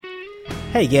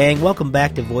Hey gang, welcome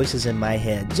back to Voices in My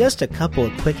Head. Just a couple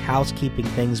of quick housekeeping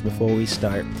things before we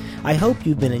start. I hope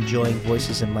you've been enjoying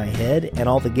Voices in My Head and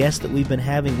all the guests that we've been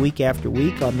having week after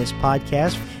week on this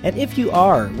podcast. And if you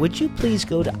are, would you please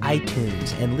go to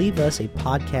iTunes and leave us a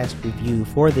podcast review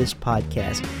for this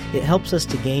podcast? It helps us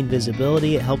to gain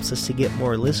visibility, it helps us to get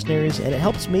more listeners, and it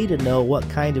helps me to know what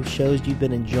kind of shows you've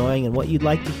been enjoying and what you'd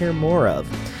like to hear more of.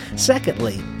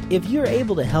 Secondly, if you're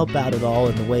able to help out at all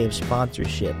in the way of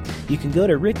sponsorship, you can go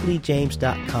to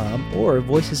rickleejames.com or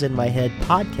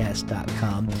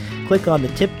voicesinmyheadpodcast.com, click on the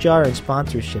tip jar and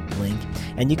sponsorship link,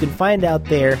 and you can find out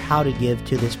there how to give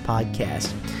to this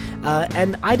podcast.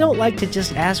 And I don't like to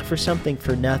just ask for something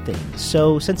for nothing.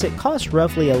 So since it costs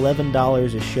roughly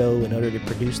 $11 a show in order to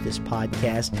produce this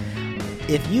podcast,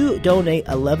 if you donate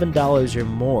 $11 or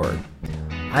more,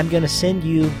 I'm going to send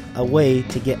you a way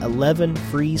to get 11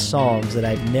 free songs that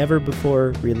I've never before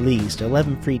released.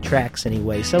 11 free tracks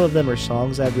anyway. Some of them are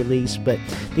songs I've released, but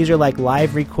these are like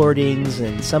live recordings,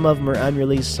 and some of them are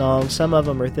unreleased songs. Some of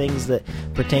them are things that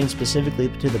pertain specifically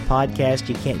to the podcast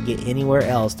you can't get anywhere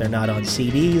else. They're not on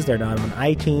CDs, they're not on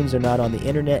iTunes, they're not on the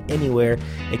internet anywhere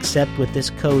except with this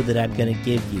code that I'm going to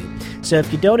give you. So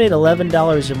if you donate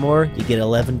 $11 or more, you get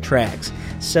 11 tracks.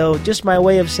 So just my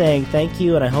way of saying thank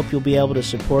you, and I hope you'll be able to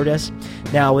support us.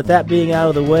 Now, with that being out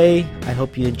of the way, I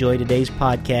hope you enjoy today's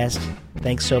podcast.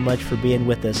 Thanks so much for being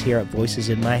with us here at Voices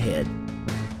in My Head.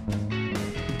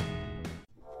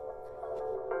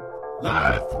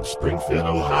 Live from Springfield,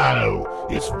 Ohio,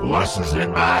 it's Voices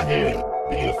in My Head,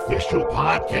 the official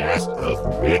podcast of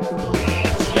Rick Lee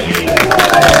James.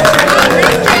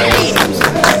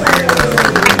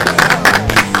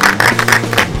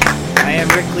 I am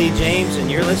Rick Lee James, and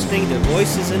you're listening to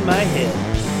Voices in My Head.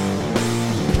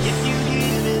 If you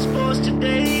hear this voice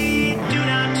today, do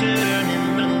not turn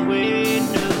and run away,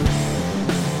 no.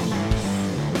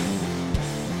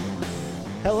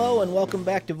 Hello, and welcome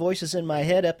back to Voices in My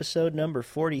Head, episode number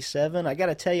 47. I got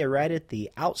to tell you right at the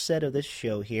outset of this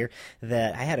show here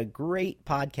that I had a great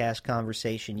podcast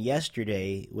conversation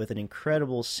yesterday with an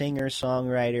incredible singer,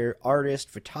 songwriter, artist,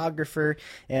 photographer,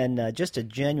 and just a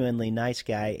genuinely nice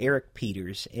guy, Eric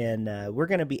Peters. And we're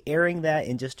going to be airing that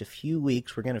in just a few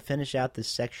weeks. We're going to finish out this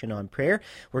section on prayer.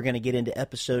 We're going to get into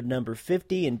episode number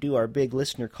 50 and do our big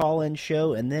listener call-in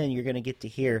show, and then you're going to get to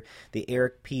hear the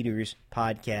Eric Peters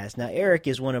podcast. Now, Eric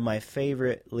is one of my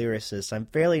favorite lyricists. I'm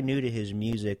fairly new to his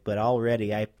music, but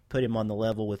already I put him on the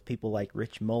level with people like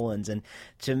Rich Mullins, and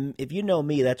if you know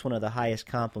me, that's one of the highest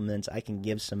compliments I can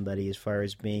give somebody as far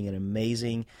as being an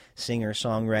amazing singer,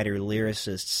 songwriter,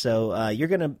 lyricist. So you're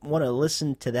going to want to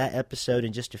listen to that episode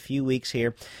in just a few weeks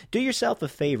here. Do yourself a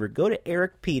favor, go to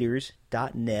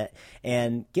ericpeters.net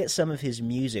and get some of his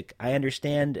music. I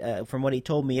understand from what he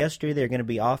told me yesterday, they're going to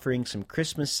be offering some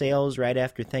Christmas sales right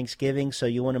after Thanksgiving, so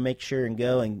you want to make sure and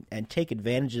go and take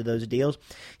advantage of those deals.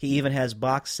 He even has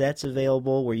box sets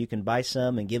available where you can buy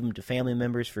some and give them to family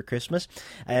members for Christmas.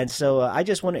 And so I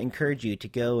just want to encourage you to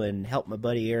go and help my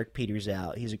buddy Eric Peters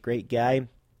out. He's a great guy.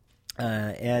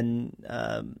 I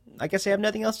guess I have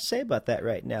nothing else to say about that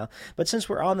right now. But since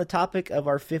we're on the topic of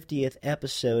our 50th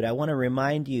episode, I want to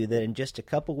remind you that in just a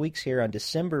couple weeks here on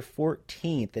December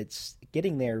 14th, it's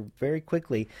getting there very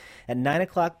quickly, at 9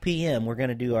 o'clock p.m., we're going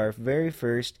to do our very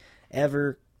first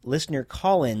ever listener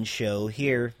call-in show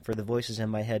here for the Voices in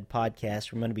My Head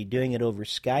podcast. We're going to be doing it over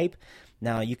Skype.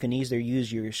 Now, you can either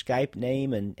use your Skype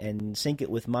name and sync it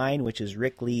with mine, which is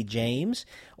Rick Lee James,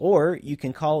 or you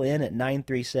can call in at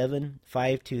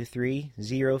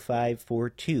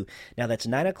 937-523-0542. Now, that's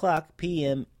 9 o'clock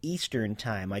p.m. Eastern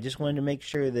Time. I just wanted to make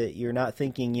sure that you're not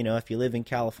thinking, if you live in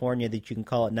California, that you can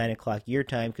call at 9 o'clock your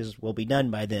time, because we'll be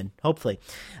done by then, hopefully.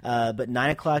 But 9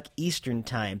 o'clock Eastern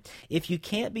Time. If you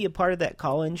can't be a part of that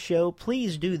call-in show,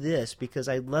 please do this, because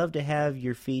I'd love to have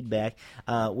your feedback.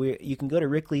 You can go to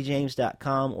rickleejames.com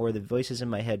or the Voices in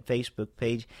My Head Facebook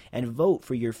page and vote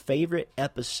for your favorite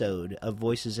episode of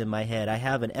Voices in My Head. I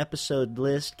have an episode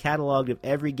list cataloged of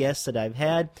every guest that I've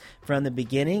had from the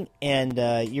beginning, and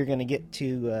you're going to get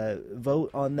to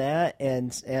vote on that,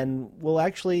 and we'll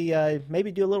actually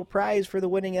maybe do a little prize for the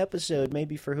winning episode,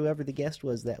 maybe for whoever the guest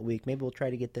was that week. Maybe we'll try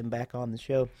to get them back on the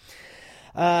show.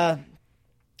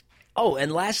 Oh,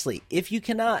 and lastly, if you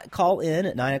cannot call in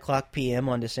at 9 o'clock p.m.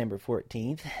 on December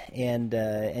 14th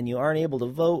and you aren't able to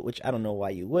vote, which I don't know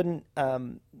why you wouldn't,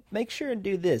 make sure and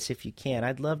do this if you can.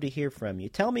 I'd love to hear from you.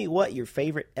 Tell me what your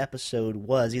favorite episode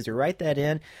was. Either write that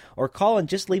in or call and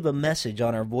just leave a message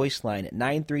on our voice line at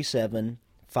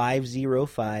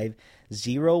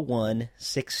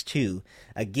 937-505-0162.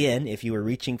 Again, if you were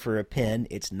reaching for a pen,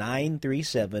 it's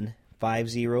 937-505-0162.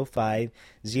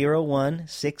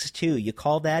 0162. You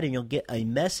call that and you'll get a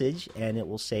message, and it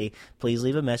will say, please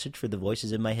leave a message for the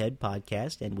Voices in My Head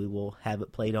podcast, and we will have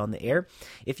it played on the air.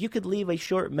 If you could leave a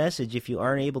short message, if you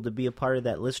aren't able to be a part of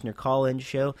that listener call-in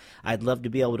show, I'd love to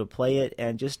be able to play it,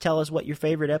 and just tell us what your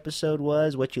favorite episode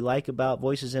was, what you like about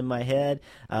Voices in My Head,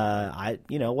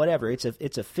 whatever. It's a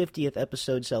 50th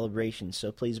episode celebration,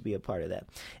 so please be a part of that.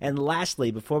 And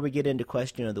lastly, before we get into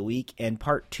Question of the Week and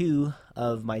part 2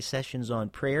 of my sessions on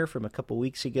prayer from a couple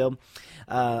weeks ago,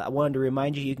 I wanted to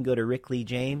remind you can go to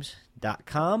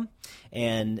rickleejames.com,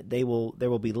 and there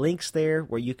will be links there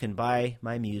where you can buy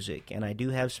my music. And I do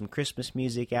have some Christmas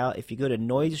music out. If you go to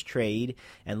Noise Trade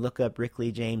and look up Rick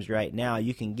Lee James right now,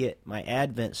 you can get my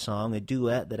Advent song, a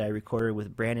duet that I recorded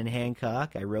with Brandon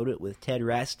Hancock. I wrote it with Ted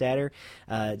Rastatter.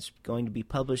 It's going to be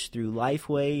published through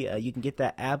Lifeway. You can get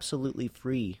that absolutely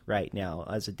free right now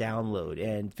as a download.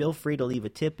 And feel free to leave a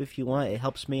tip if you want. It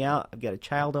helps me out. I've got a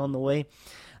child on the way.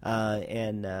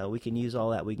 And we can use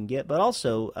all that we can get. But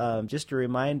also, just a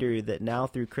reminder that now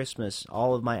through Christmas,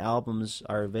 all of my albums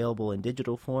are available in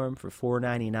digital form for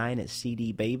 $4.99 at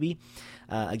CD Baby.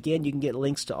 Again, you can get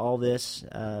links to all this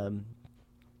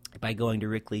by going to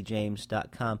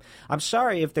rickleejames.com. I'm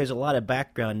sorry if there's a lot of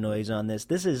background noise on this.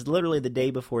 This is literally the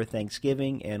day before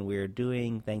Thanksgiving, and we're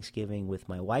doing Thanksgiving with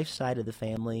my wife's side of the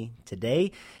family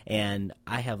today, and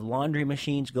I have laundry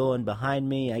machines going behind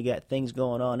me. I got things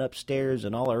going on upstairs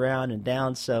and all around and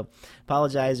down, so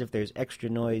apologize if there's extra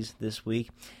noise this week.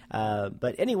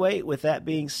 But anyway, with that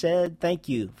being said, thank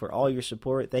you for all your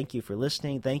support. Thank you for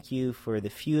listening. Thank you for the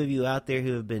few of you out there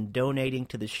who have been donating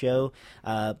to the show.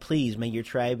 Please, may your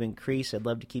tribe increase. I'd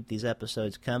love to keep these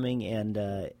episodes coming. And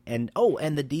the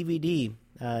DVD.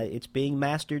 It's being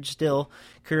mastered still.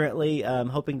 Currently, I'm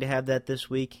hoping to have that this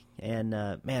week. And,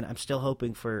 I'm still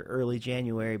hoping for early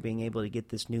January being able to get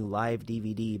this new live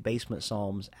DVD, Basement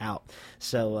Psalms, out.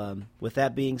 So, with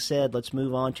that being said, let's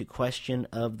move on to Question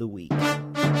of the Week.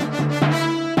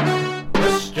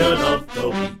 Question of the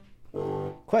Week.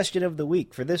 Question of the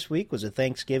Week for this week was a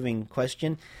Thanksgiving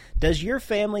question. Does your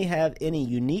family have any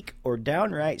unique or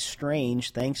downright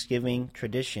strange Thanksgiving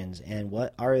traditions, and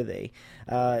what are they?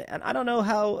 And I don't know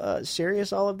how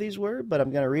serious all of these were, but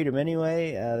I'm going to read them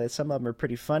anyway. Some of them are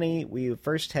pretty funny. We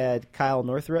first had Kyle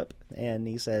Northrup, and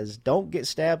he says, "Don't get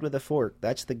stabbed with a fork.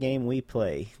 That's the game we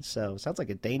play." So sounds like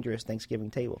a dangerous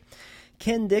Thanksgiving table.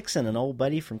 Ken Dixon, an old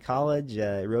buddy from college,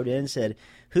 wrote in and said,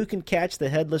 "Who can catch the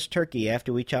headless turkey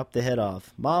after we chop the head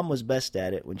off? Mom was best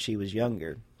at it when she was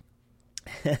younger."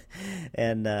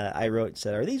 And I wrote and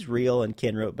said, "Are these real?" And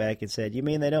Ken wrote back and said, "You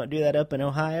mean they don't do that up in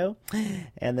Ohio?"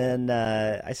 And then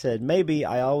I said, "Maybe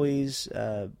I always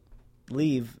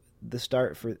leave the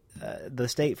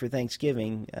state for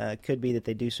Thanksgiving. Could be that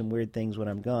they do some weird things when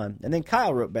I'm gone." And then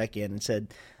Kyle wrote back in and said,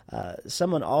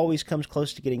 "Someone always comes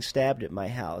close to getting stabbed at my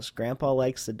house. Grandpa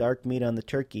likes the dark meat on the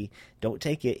turkey. Don't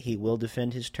take it. He will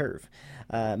defend his turf."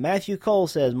 Matthew Cole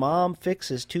says, "Mom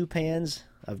fixes 2 pans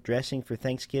of dressing for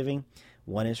Thanksgiving.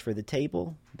 One is for the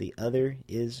table. The other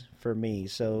is for me."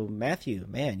 So, Matthew,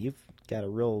 man, you've got a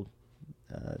real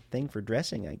thing for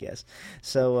dressing, I guess.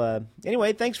 So,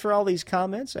 anyway, thanks for all these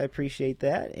comments. I appreciate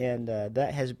that. And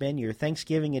that has been your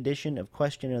Thanksgiving edition of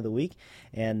Question of the Week.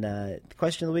 And the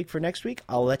Question of the Week for next week,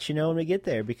 I'll let you know when we get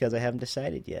there because I haven't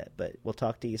decided yet. But we'll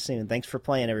talk to you soon. Thanks for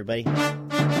playing, everybody. Question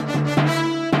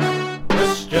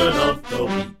of the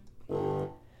Week.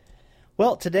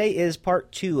 Well, today is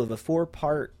part 2 of a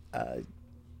 4-part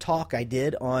talk I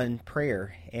did on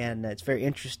prayer, and it's very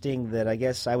interesting that I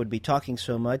guess I would be talking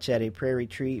so much at a prayer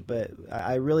retreat, but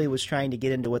I really was trying to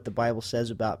get into what the Bible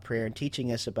says about prayer and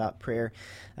teaching us about prayer.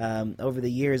 Over the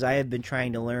years, I have been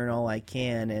trying to learn all I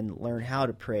can and learn how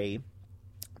to pray.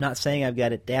 Not saying I've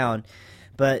got it down,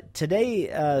 but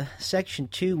today, section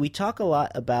 2, we talk a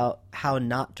lot about how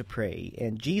not to pray,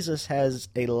 and Jesus has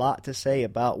a lot to say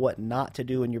about what not to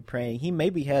do when you're praying. He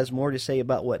maybe has more to say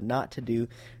about what not to do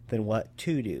than what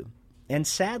to do. And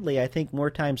sadly, I think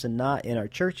more times than not in our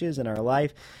churches, in our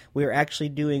life, we're actually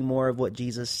doing more of what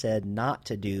Jesus said not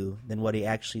to do than what he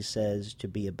actually says to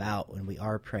be about when we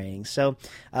are praying. So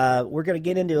we're going to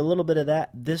get into a little bit of that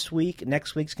this week.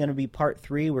 Next week's going to be part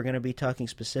 3. We're going to be talking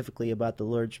specifically about the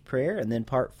Lord's Prayer. And then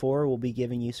part 4, we'll be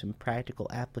giving you some practical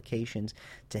applications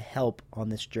to help on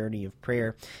this journey of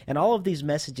prayer. And all of these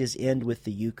messages end with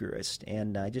the Eucharist.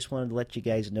 And I just wanted to let you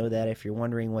guys know that if you're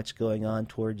wondering what's going on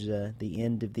towards the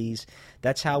end of these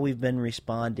that's how we've been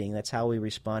responding. That's how we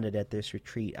responded at this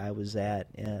retreat I was at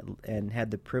and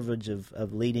had the privilege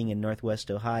of leading in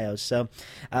Northwest Ohio. So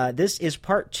this is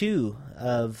part 2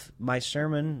 of my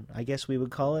sermon, I guess we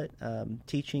would call it,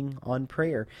 teaching on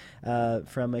prayer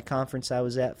from a conference I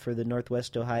was at for the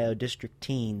Northwest Ohio District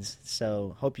Teens.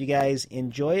 So hope you guys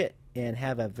enjoy it and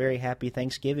have a very happy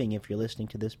Thanksgiving if you're listening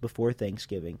to this before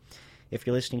Thanksgiving. If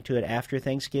you're listening to it after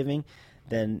Thanksgiving,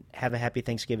 then have a happy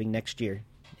Thanksgiving next year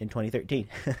in 2013.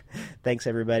 Thanks,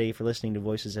 everybody, for listening to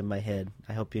Voices in My Head.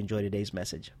 I hope you enjoy today's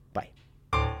message. Bye.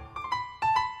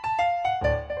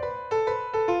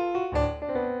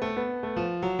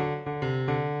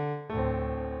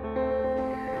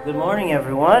 Good morning,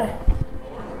 everyone.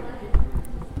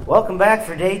 Welcome back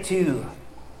for day 2.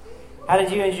 How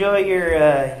did you enjoy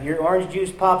your orange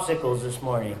juice popsicles this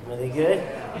morning? Were they good?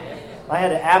 I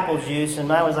had an apple juice, and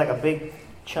mine was like a big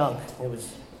chunk. It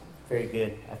was very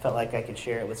good. I felt like I could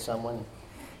share it with someone.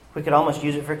 We could almost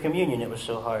use it for communion. It was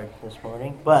so hard this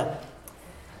morning. But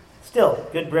still,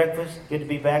 good breakfast. Good to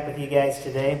be back with you guys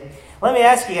today. Let me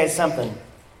ask you guys something.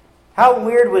 How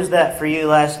weird was that for you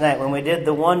last night when we did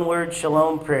the one-word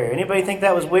shalom prayer? Anybody think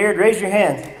that was weird? Raise your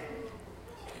hand.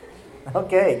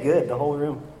 Okay, good. The whole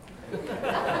room.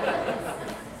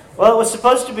 Well, it was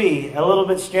supposed to be a little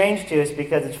bit strange to us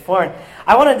because it's foreign.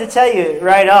 I wanted to tell you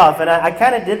right off, and I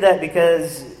kind of did that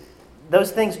because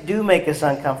those things do make us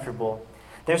uncomfortable.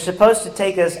 They're supposed to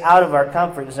take us out of our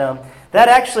comfort zone. That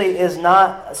actually is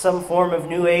not some form of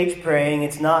New Age praying.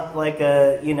 It's not like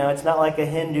it's not like a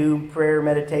Hindu prayer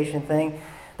meditation thing.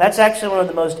 That's actually one of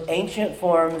the most ancient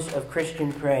forms of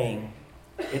Christian praying.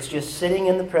 It's just sitting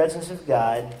in the presence of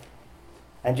God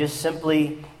and just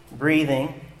simply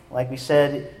breathing. Like we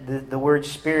said, the word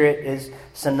spirit is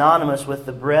synonymous with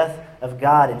the breath of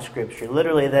God in Scripture.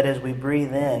 Literally, that as we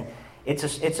breathe in,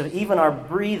 even our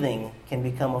breathing can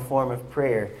become a form of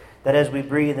prayer. That as we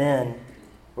breathe in,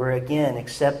 we're again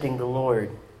accepting the Lord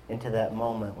into that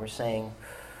moment. We're saying,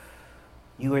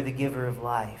 you are the giver of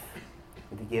life,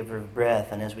 you're the giver of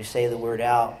breath. And as we say the word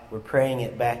out, we're praying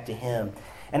it back to Him.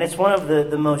 And it's one of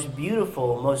the most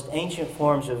beautiful, most ancient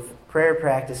forms of prayer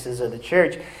practices of the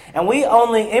church. And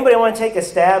anybody want to take a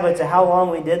stab at how long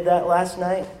we did that last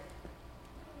night?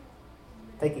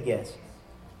 Take a guess.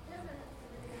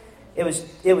 It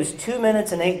was 2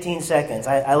 minutes and 18 seconds.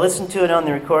 I listened to it on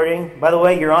the recording. By the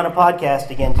way, you're on a podcast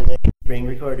again today. It's being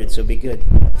recorded, so be good.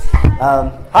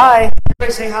 Hi.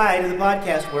 Everybody say hi to the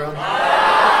podcast world.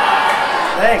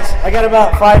 Thanks. I got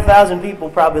about 5,000 people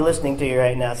probably listening to you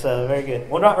right now, so very good.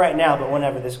 Well, not right now, but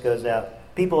whenever this goes out.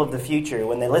 People of the future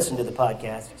when they listen to the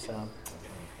podcast.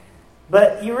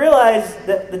 But you realize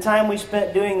that the time we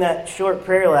spent doing that short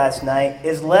prayer last night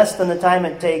is less than the time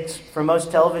it takes for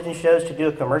most television shows to do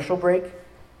a commercial break?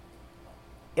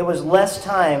 It was less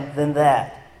time than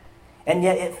that. And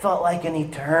yet it felt like an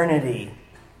eternity.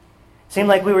 It seemed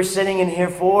like we were sitting in here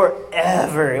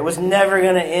forever. It was never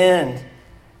going to end.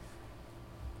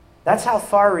 That's how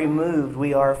far removed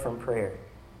we are from prayer.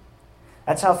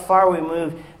 That's how far we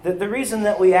move. The reason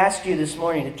that we asked you this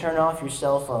morning to turn off your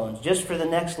cell phones just for the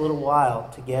next little while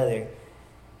together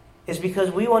is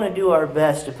because we want to do our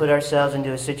best to put ourselves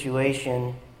into a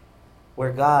situation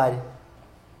where God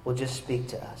will just speak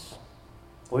to us.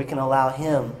 Where we can allow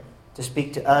Him to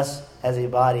speak to us as a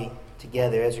body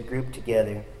together, as a group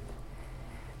together.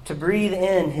 To breathe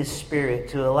in His Spirit,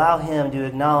 to allow Him to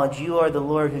acknowledge you are the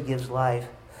Lord who gives life,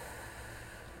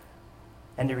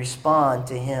 and to respond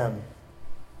to Him.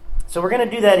 So we're going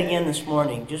to do that again this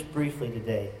morning, just briefly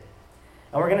today.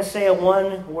 And we're going to say a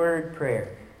one-word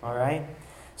prayer, all right?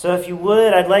 So if you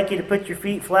would, I'd like you to put your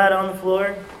feet flat on the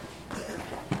floor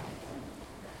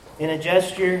in a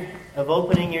gesture of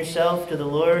opening yourself to the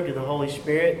Lord, to the Holy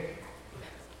Spirit.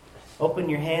 Open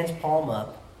your hands palm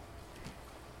up.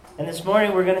 And this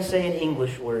morning we're going to say an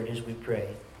English word as we pray.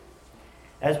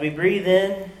 As we breathe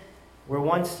in, we're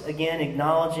once again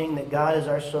acknowledging that God is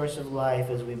our source of life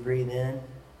as we breathe in.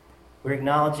 We're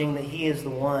acknowledging that He is the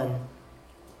one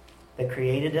that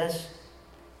created us,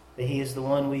 that He is the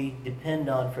one we depend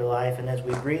on for life. And as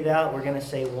we breathe out, we're going to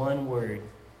say one word,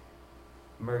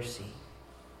 mercy.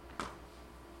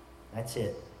 That's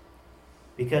it.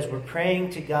 Because we're praying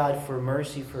to God for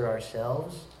mercy for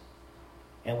ourselves,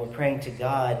 and we're praying to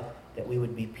God that we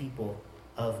would be people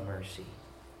of mercy.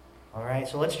 All right,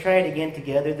 so let's try it again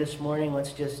together this morning.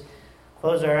 Let's just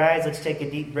close our eyes. Let's take a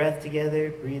deep breath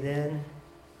together. Breathe in.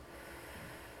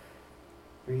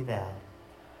 Breathe out.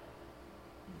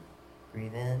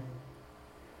 Breathe in.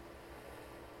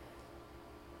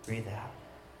 Breathe out.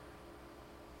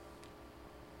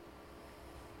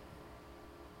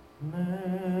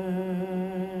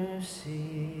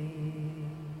 Mercy.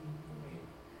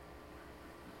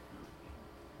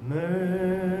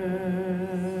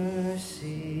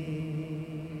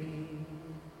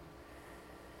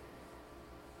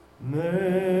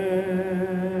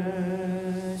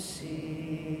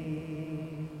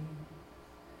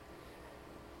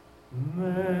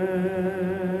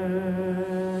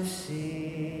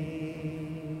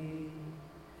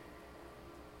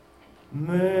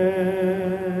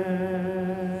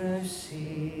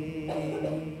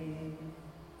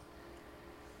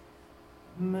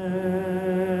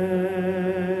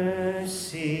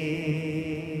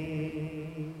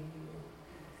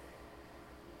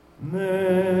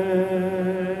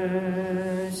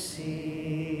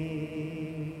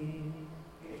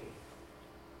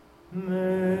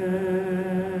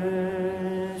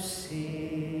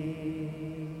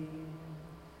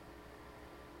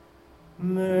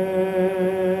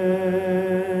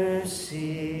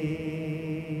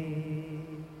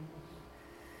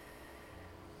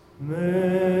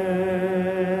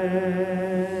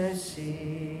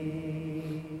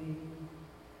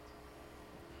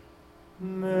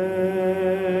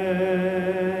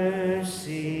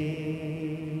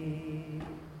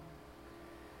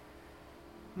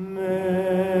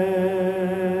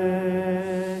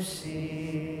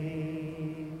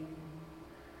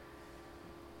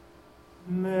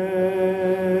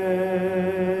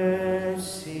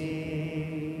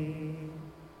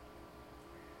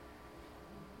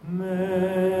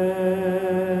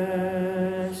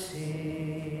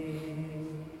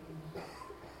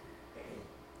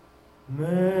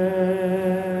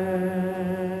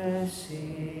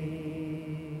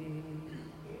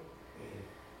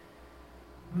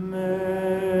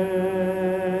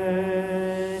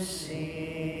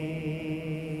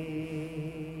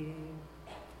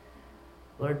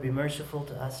 Lord, be merciful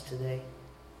to us today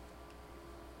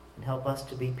and help us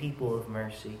to be people of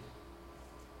mercy.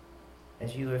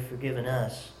 As you have forgiven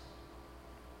us,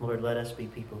 Lord, let us be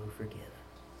people who forgive.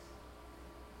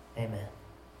 Amen.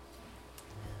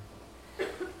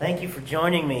 Thank you for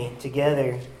joining me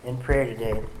together in prayer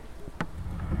today.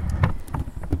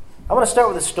 I want to start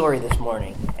with a story this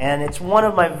morning, and it's one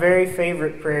of my very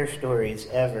favorite prayer stories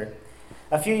ever.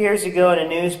 A few years ago in a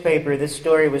newspaper, this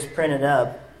story was printed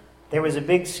up. There was a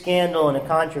big scandal and a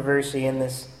controversy in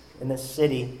this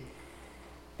city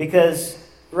because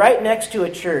right next to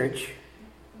a church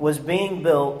was being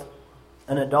built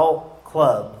an adult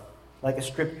club, like a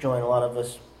strip joint, a lot of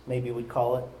us maybe would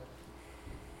call it.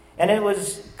 And it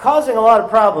was causing a lot of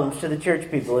problems to the church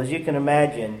people, as you can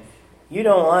imagine. You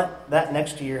don't want that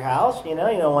next to your house, you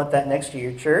don't want that next to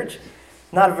your church.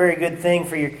 Not a very good thing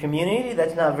for your community.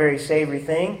 That's not a very savory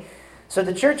thing. So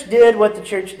the church did what the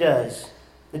church does.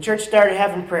 The church started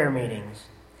having prayer meetings.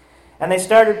 And they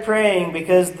started praying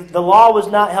because the law was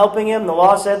not helping them. The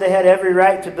law said they had every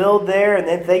right to build there and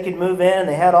that they could move in and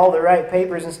they had all the right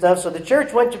papers and stuff. So the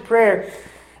church went to prayer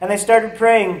and they started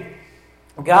praying,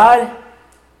 God,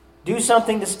 do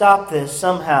something to stop this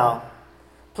somehow.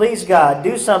 Please, God,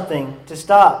 do something to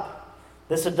stop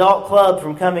this adult club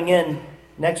from coming in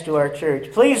next to our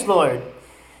church. Please, Lord.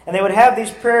 And they would have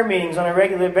these prayer meetings on a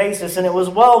regular basis, and it was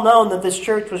well known that this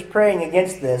church was praying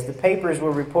against this. The papers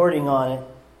were reporting on it.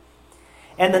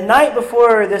 And the night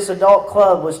before this adult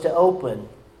club was to open,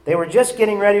 they were just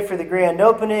getting ready for the grand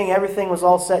opening. Everything was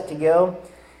all set to go.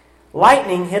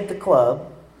 Lightning hit the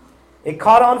club. It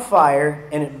caught on fire,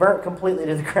 and it burnt completely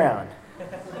to the ground.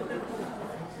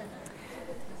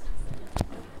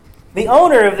 The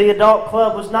owner of the adult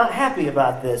club was not happy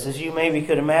about this, as you maybe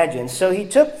could imagine. So he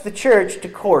took the church to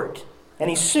court, and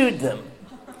he sued them.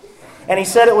 And he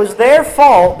said it was their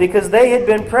fault because they had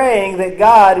been praying that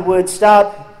God would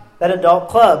stop that adult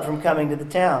club from coming to the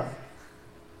town.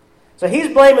 So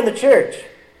he's blaming the church.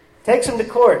 Takes him to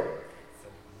court.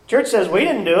 Church says, we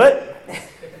didn't do it.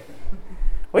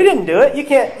 We didn't do it. You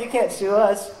can't sue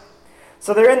us.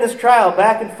 So they're in this trial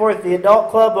back and forth. The adult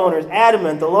club owner is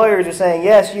adamant. The lawyers are saying,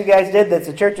 yes, you guys did this.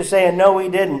 The church is saying, no, we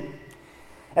didn't.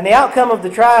 And the outcome of the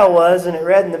trial was, and it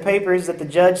read in the papers, that the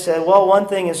judge said, well, one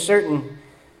thing is certain.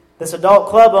 This adult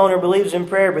club owner believes in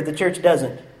prayer, but the church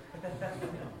doesn't.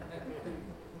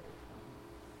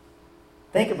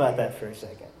 Think about that for a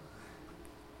second.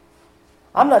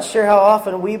 I'm not sure how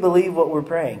often we believe what we're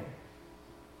praying.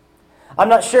 I'm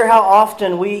not sure how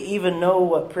often we even know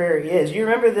what prayer is. You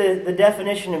remember the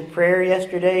definition of prayer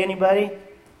yesterday, anybody?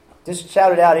 Just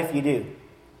shout it out if you do.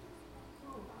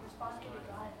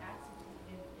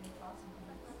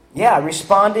 Yeah,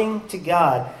 responding to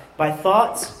God by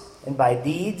thoughts and by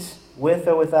deeds, with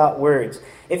or without words.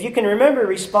 If you can remember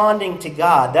responding to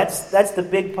God, that's the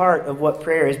big part of what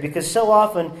prayer is, because so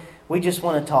often we just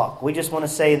want to talk. We just want to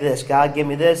say this. God, give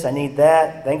me this. I need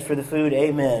that. Thanks for the food.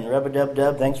 Amen.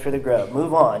 Rub-a-dub-dub. Thanks for the grub.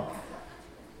 Move on.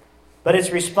 But it's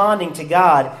responding to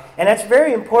God. And that's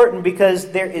very important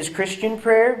because there is Christian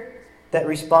prayer that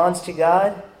responds to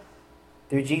God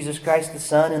through Jesus Christ the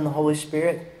Son and the Holy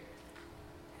Spirit.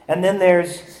 And then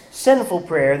there's sinful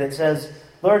prayer that says,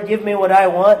 Lord, give me what I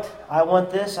want. I want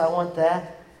this. I want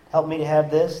that. Help me to have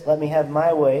this. Let me have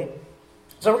my way.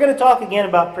 So we're going to talk again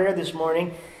about prayer this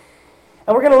morning.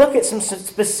 And we're going to look at some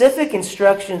specific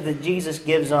instructions that Jesus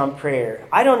gives on prayer.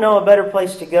 I don't know a better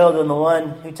place to go than the one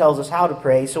who tells us how to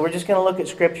pray, so we're just going to look at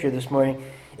Scripture this morning.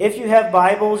 If you have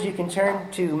Bibles, you can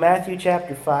turn to Matthew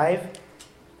chapter 5.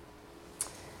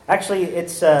 Actually,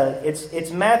 it's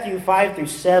Matthew 5 through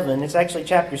 7. It's actually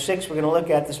chapter 6 we're going to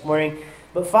look at this morning.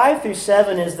 But 5 through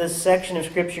 7 is this section of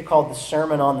Scripture called the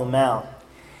Sermon on the Mount.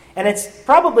 And it's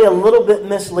probably a little bit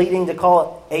misleading to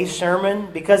call it a sermon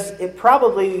because it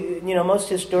probably, most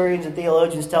historians and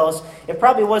theologians tell us it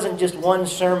probably wasn't just one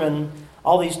sermon,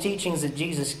 all these teachings that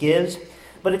Jesus gives,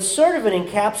 but it's sort of an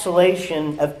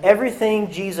encapsulation of everything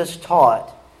Jesus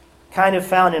taught kind of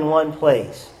found in one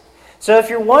place. So if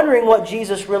you're wondering what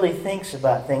Jesus really thinks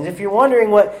about things, if you're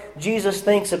wondering what Jesus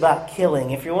thinks about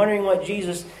killing, if you're wondering what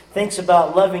Jesus thinks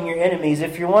about loving your enemies,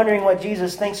 if you're wondering what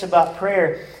Jesus thinks about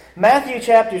prayer, Matthew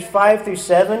chapters 5 through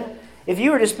 7, if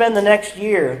you were to spend the next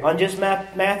year on just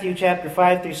Matthew chapter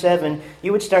 5 through 7,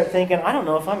 you would start thinking, I don't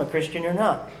know if I'm a Christian or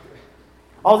not.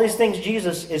 All these things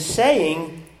Jesus is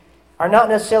saying are not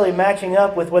necessarily matching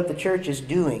up with what the church is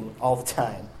doing all the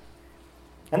time.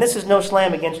 And this is no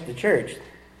slam against the church.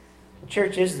 The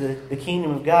church is the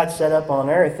kingdom of God set up on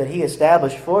earth that He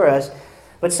established for us,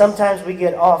 but sometimes we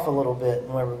get off a little bit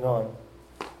in where we're going.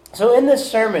 So in this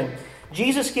sermon,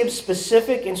 Jesus gives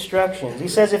specific instructions. He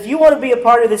says, if you want to be a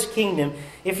part of this kingdom,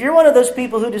 if you're one of those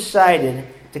people who decided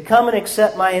to come and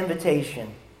accept my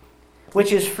invitation,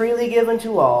 which is freely given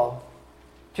to all,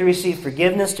 to receive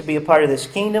forgiveness, to be a part of this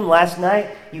kingdom. Last night,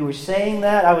 you were saying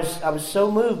that. I was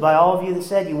so moved by all of you that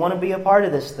said you want to be a part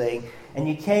of this thing. And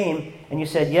you came and you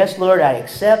said, yes, Lord, I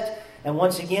accept. And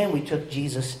once again, we took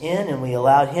Jesus in and we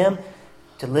allowed Him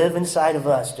to live inside of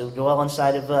us, to dwell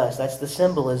inside of us. That's the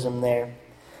symbolism there.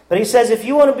 But He says, if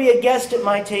you want to be a guest at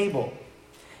my table,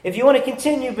 if you want to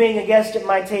continue being a guest at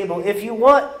my table, if you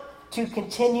want to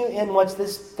continue in what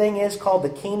this thing is called the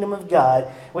kingdom of God,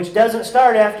 which doesn't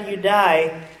start after you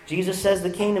die, Jesus says the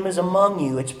kingdom is among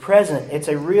you. It's present. It's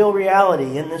a real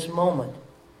reality in this moment.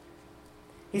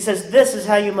 He says, this is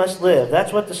how you must live.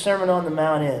 That's what the Sermon on the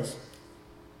Mount is.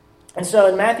 And so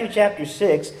in Matthew chapter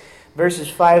 6, verses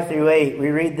 5 through 8, we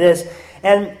read this.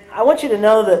 And I want you to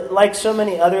know that like so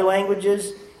many other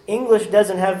languages, English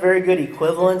doesn't have very good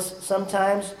equivalents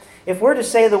sometimes. If we're to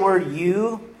say the word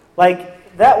you, like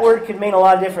that word could mean a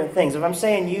lot of different things. If I'm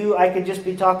saying you, I could just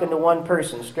be talking to one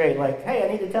person straight, like, hey,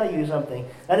 I need to tell you something.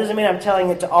 That doesn't mean I'm telling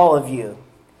it to all of you.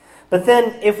 But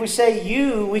then if we say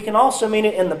you, we can also mean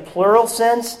it in the plural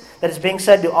sense, that it's being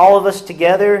said to all of us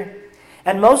together.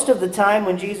 And most of the time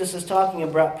when Jesus is talking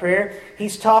about prayer,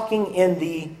 He's talking in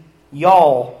the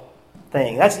y'all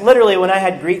thing. That's literally when I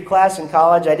had Greek class in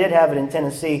college. I did have it in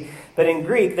Tennessee. But in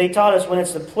Greek, they taught us when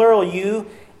it's the plural you,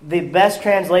 the best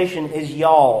translation is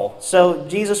y'all. So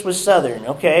Jesus was Southern,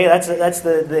 okay? That's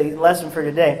the lesson for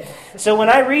today. So when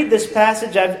I read this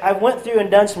passage, I went through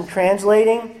and done some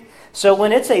translating. So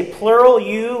when it's a plural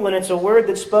you, when it's a word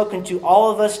that's spoken to all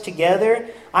of us together,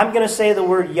 I'm going to say the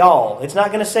word y'all. It's not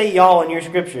going to say y'all in your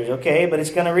scriptures, okay? But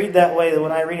it's going to read that way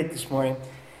when I read it this morning.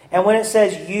 And when it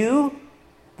says you,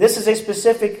 this is a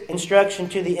specific instruction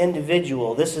to the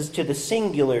individual. This is to the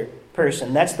singular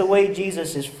person. That's the way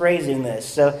Jesus is phrasing this.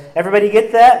 So everybody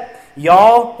get that?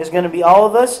 Y'all is going to be all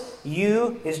of us.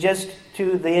 You is just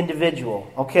to the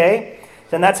individual. Okay?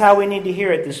 And that's how we need to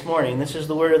hear it this morning. This is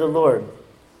the word of the Lord.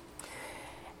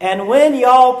 And when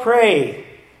y'all pray,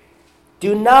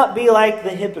 do not be like the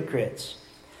hypocrites,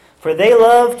 for they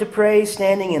love to pray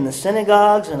standing in the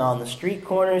synagogues and on the street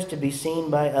corners to be seen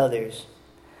by others.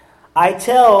 I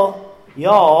tell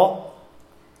y'all,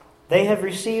 they have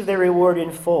received their reward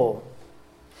in full.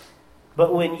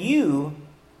 But when you,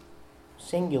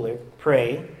 singular,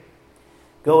 pray,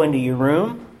 go into your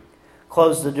room,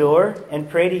 close the door, and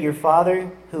pray to your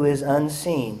Father who is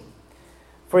unseen.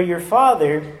 For your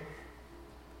Father,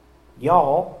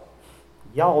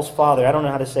 y'all's Father, I don't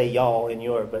know how to say y'all in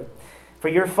your, but for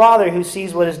your Father who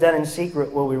sees what is done in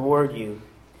secret will reward you.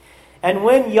 And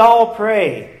when y'all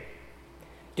pray,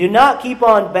 do not keep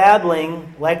on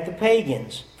babbling like the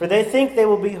pagans, for they think they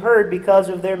will be heard because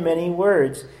of their many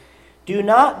words. Do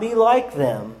not be like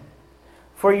them,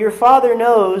 for your Father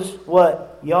knows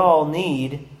what y'all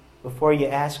need before you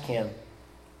ask Him.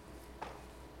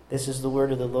 This is the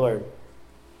word of the Lord.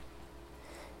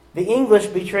 The English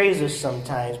betrays us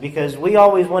sometimes because we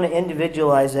always want to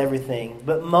individualize everything.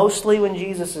 But mostly when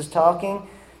Jesus is talking,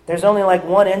 there's only like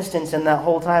one instance in that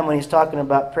whole time when He's talking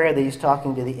about prayer that He's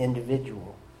talking to the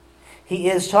individual. He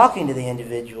is talking to the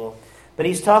individual, but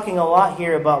He's talking a lot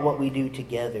here about what we do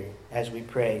together as we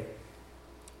pray.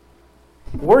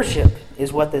 Worship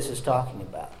is what this is talking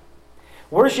about.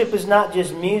 Worship is not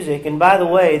just music. And by the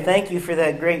way, thank you for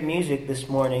that great music this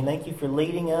morning. Thank you for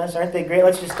leading us. Aren't they great?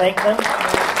 Let's just thank them.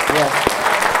 Yes.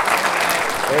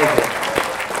 Very good.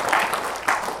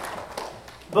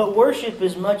 But worship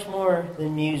is much more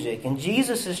than music. And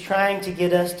Jesus is trying to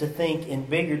get us to think in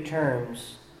bigger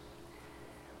terms.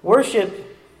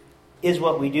 Worship is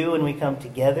what we do when we come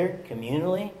together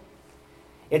communally.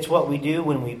 It's what we do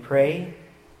when we pray.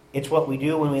 It's what we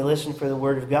do when we listen for the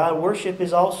Word of God. Worship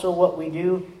is also what we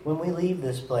do when we leave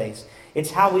this place.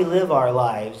 It's how we live our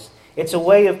lives. It's a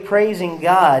way of praising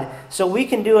God. So we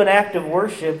can do an act of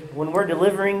worship when we're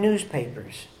delivering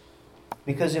newspapers.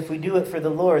 Because if we do it for the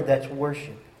Lord, that's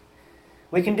worship.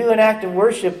 We can do an act of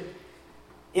worship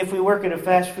if we work at a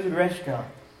fast food restaurant.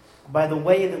 By the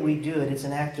way that we do it, it's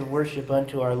an act of worship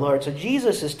unto our Lord. So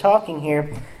Jesus is talking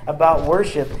here about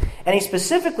worship. And He's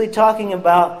specifically talking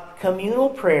about communal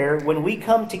prayer when we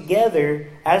come together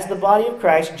as the body of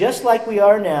Christ, just like we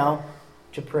are now,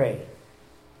 to pray.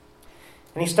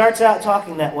 And He starts out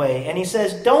talking that way. And He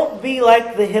says, don't be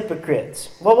like the hypocrites.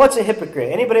 Well, what's a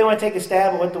hypocrite? Anybody want to take a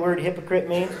stab at what the word hypocrite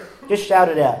means? Just shout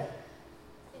it out.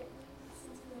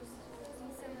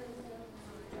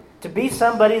 To be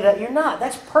somebody that you're not.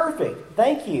 That's perfect.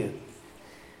 Thank you.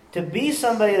 To be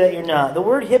somebody that you're not. The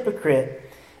word hypocrite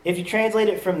If you translate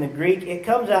it from the Greek, it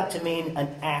comes out to mean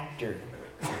an actor,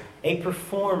 a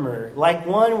performer, like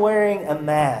one wearing a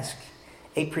mask,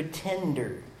 a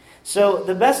pretender. So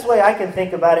the best way I can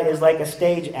think about it is like a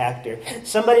stage actor.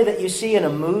 Somebody that you see in a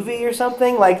movie or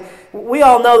something. Like, we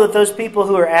all know that those people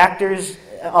who are actors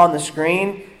on the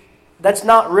screen, that's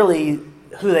not really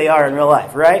who they are in real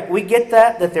life, right? We get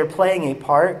that they're playing a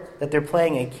part, that they're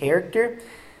playing a character.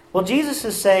 Well, Jesus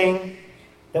is saying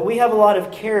that we have a lot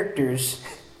of characters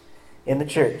in the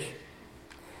church.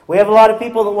 We have a lot of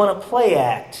people that want to play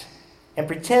act and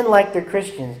pretend like they're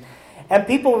Christians. And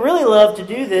people really love to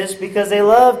do this because they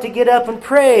love to get up and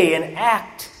pray and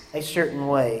act a certain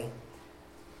way.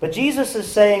 But Jesus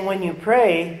is saying when you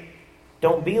pray,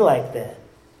 don't be like that.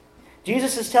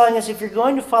 Jesus is telling us if you're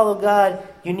going to follow God,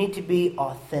 you need to be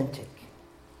authentic.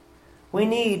 We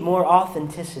need more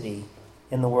authenticity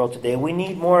in the world today. We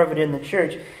need more of it in the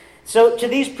church. So to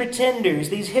these pretenders,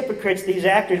 these hypocrites, these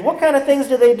actors, what kind of things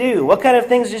do they do? What kind of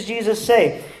things does Jesus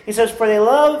say? He says, for they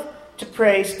love to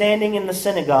pray standing in the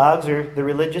synagogues, or the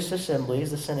religious assemblies,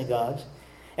 the synagogues,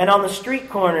 and on the street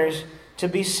corners to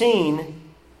be seen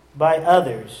by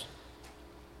others.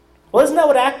 Well, isn't that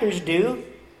what actors do?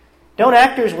 Don't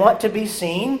actors want to be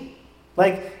seen?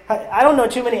 Like, I don't know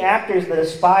too many actors that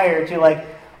aspire to, like,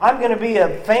 I'm going to be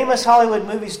a famous Hollywood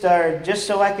movie star just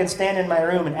so I can stand in my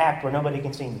room and act where nobody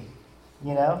can see me.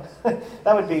 You know?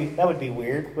 that would be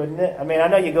weird, wouldn't it? I mean, I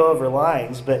know you go over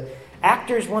lines, but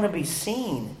actors want to be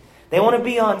seen. They want to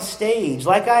be on stage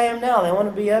like I am now. They want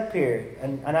to be up here.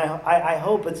 And I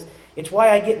hope it's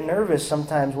why I get nervous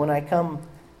sometimes when I come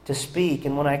to speak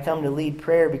and when I come to lead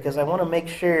prayer, because I want to make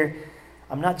sure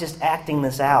I'm not just acting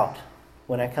this out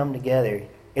when I come together.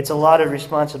 It's a lot of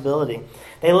responsibility.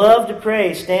 They love to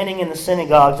pray standing in the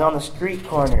synagogues on the street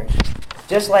corners,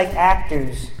 just like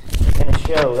actors in a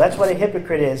show. That's what a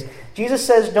hypocrite is. Jesus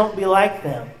says don't be like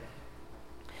them.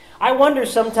 I wonder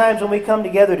sometimes when we come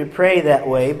together to pray that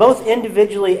way, both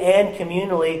individually and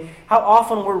communally, how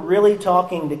often we're really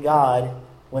talking to God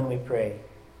when we pray.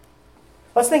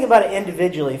 Let's think about it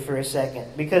individually for a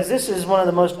second, because this is one of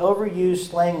the most overused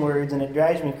slang words and it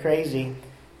drives me crazy.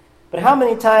 But how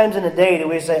many times in a day do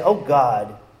we say, oh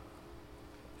God?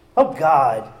 Oh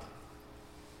God.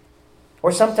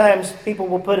 Or sometimes people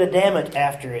will put a damn it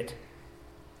after it.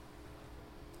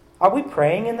 Are we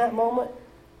praying in that moment?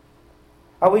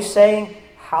 Are we saying,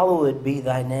 hallowed be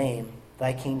thy name,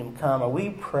 thy kingdom come? Are we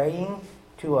praying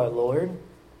to our Lord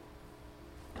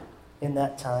in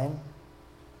that time?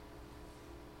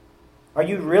 Are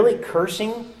you really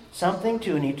cursing something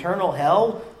to an eternal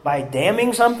hell by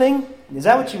damning something? Is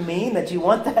that what you mean? That you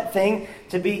want that thing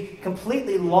to be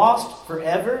completely lost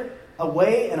forever,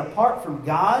 away and apart from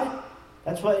God?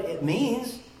 That's what it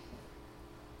means.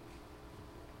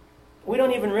 We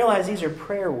don't even realize these are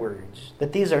prayer words,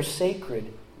 that these are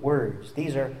sacred words.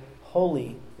 These are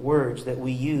holy words that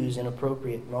we use in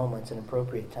appropriate moments and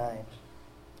appropriate times.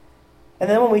 And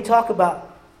then when we talk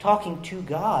about talking to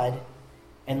God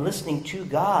and listening to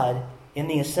God in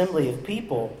the assembly of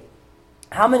people,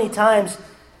 how many times,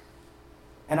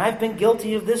 and I've been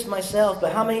guilty of this myself,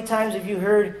 but how many times have you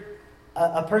heard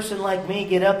a person like me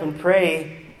get up and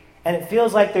pray and it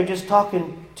feels like they're just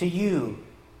talking to you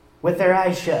with their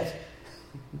eyes shut?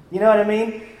 You know what I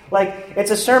mean? Like,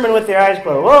 it's a sermon with their eyes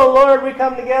closed. Oh, Lord, we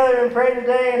come together and pray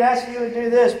today and ask you to do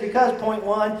this because, point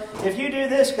one, if you do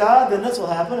this, God, then this will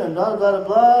happen, and blah, blah, blah,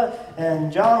 blah,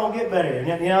 and John will get better.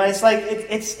 You know, it's like,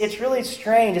 it's really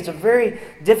strange. It's a very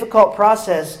difficult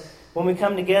process when we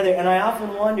come together, and I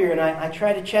often wonder, and I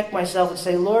try to check myself and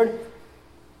say, Lord,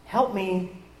 help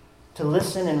me to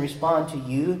listen and respond to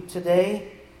you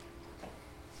today.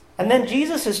 And then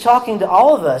Jesus is talking to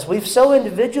all of us. We've so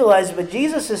individualized, but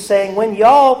Jesus is saying, when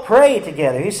y'all pray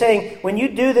together, He's saying, when you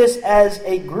do this as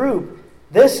a group,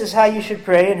 this is how you should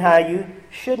pray and how you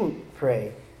shouldn't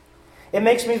pray. It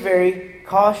makes me very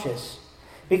cautious,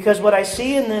 because what I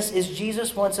see in this is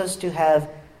Jesus wants us to have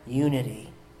unity.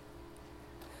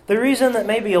 The reason that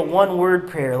maybe a one-word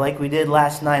prayer like we did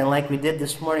last night and like we did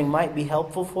this morning might be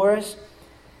helpful for us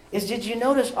is, did you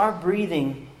notice our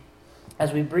breathing?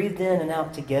 As we breathed in and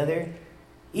out together,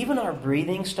 even our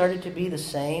breathing started to be the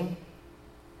same.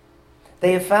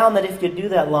 They have found that if you do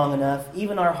that long enough,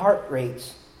 even our heart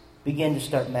rates begin to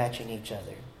start matching each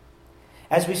other.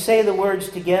 As we say the words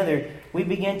together, we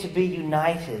begin to be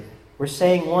united. We're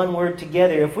saying one word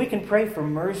together. If we can pray for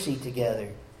mercy together,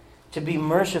 to be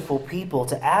merciful people,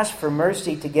 to ask for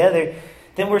mercy together,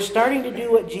 then we're starting to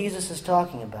do what Jesus is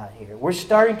talking about here. We're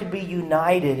starting to be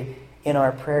united in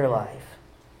our prayer life.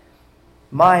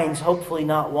 Minds hopefully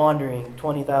not wandering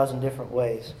 20,000 different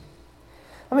ways.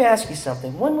 Let me ask you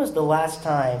something. When was the last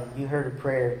time you heard a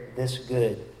prayer this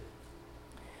good?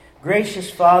 Gracious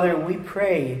Father, we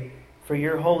pray for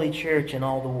your holy church in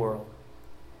all the world.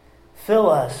 Fill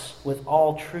us with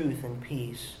all truth and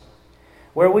peace.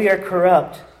 Where we are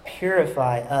corrupt,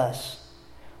 purify us.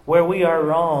 Where we are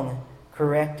wrong,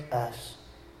 correct us.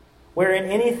 Where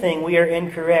in anything we are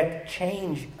incorrect,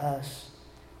 change us.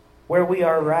 Where we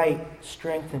are right,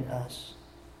 strengthen us.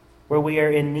 Where we are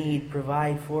in need,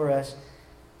 provide for us.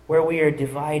 Where we are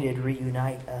divided,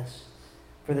 reunite us.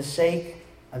 For the sake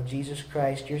of Jesus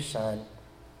Christ, your Son,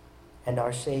 and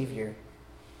our Savior.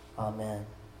 Amen.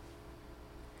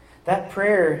 That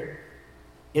prayer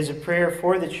is a prayer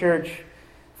for the church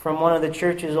from one of the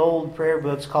church's old prayer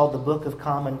books called the Book of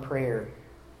Common Prayer.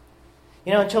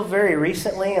 You know, until very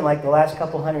recently, in like the last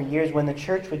couple hundred years, when the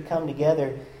church would come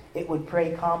together, it would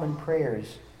pray common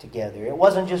prayers together. It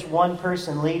wasn't just one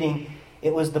person leading.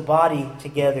 It was the body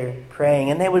together praying.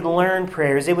 And they would learn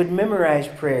prayers. They would memorize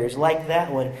prayers like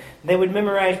that one. They would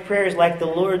memorize prayers like the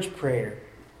Lord's Prayer.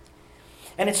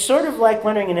 And it's sort of like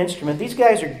learning an instrument. These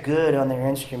guys are good on their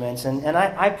instruments. And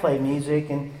I play music.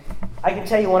 And I can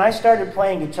tell you, when I started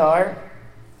playing guitar,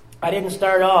 I didn't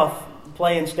start off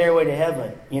playing Stairway to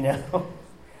Heaven, you know.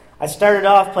 I started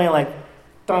off playing like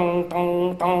dong,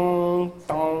 dong, dong,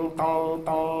 dong, dong,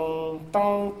 dong,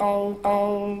 dong, dong,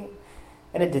 dong.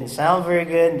 And it didn't sound very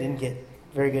good, and didn't get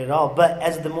very good at all. But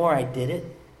as the more I did it,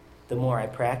 the more I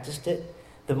practiced it,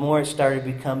 the more it started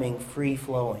becoming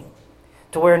free-flowing.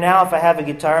 To where now if I have a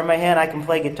guitar in my hand, I can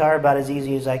play guitar about as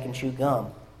easy as I can chew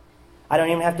gum. I don't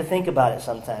even have to think about it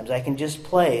sometimes. I can just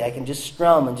play. I can just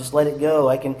strum and just let it go.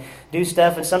 I can do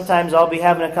stuff, and sometimes I'll be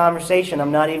having a conversation.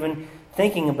 I'm not even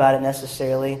thinking about it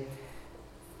necessarily.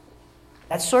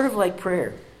 That's sort of like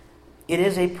prayer. It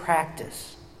is a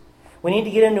practice. We need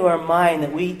to get into our mind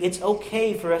that it's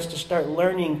okay for us to start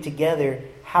learning together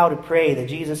how to pray, that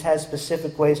Jesus has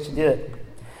specific ways to do it.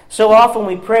 So often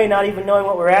we pray not even knowing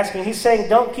what we're asking. He's saying,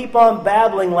 don't keep on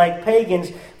babbling like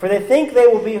pagans, for they think they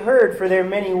will be heard for their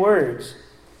many words.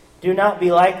 Do not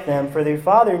be like them, for their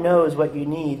Father knows what you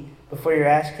need before you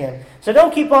ask Him. So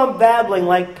don't keep on babbling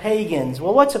like pagans.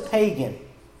 Well, what's a pagan?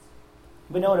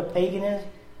 We know what a pagan is?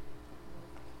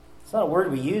 It's not a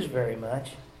word we use very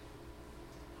much.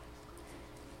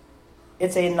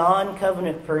 It's a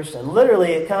non-covenant person.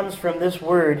 Literally, it comes from this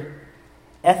word,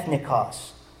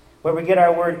 ethnikos, where we get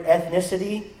our word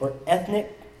ethnicity or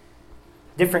ethnic,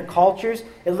 different cultures.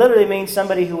 It literally means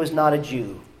somebody who was not a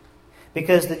Jew.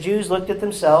 Because the Jews looked at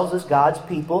themselves as God's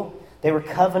people. They were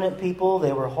covenant people.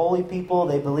 They were holy people.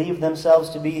 They believed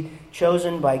themselves to be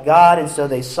chosen by God, and so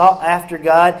they sought after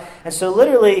God. And so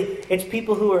literally, it's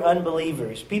people who are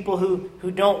unbelievers, people who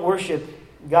don't worship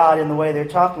God in the way they're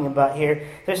talking about here.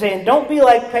 They're saying, don't be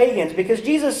like pagans, because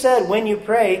Jesus said when you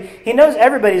pray, He knows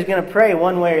everybody's going to pray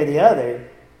one way or the other.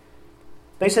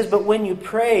 But He says, but when you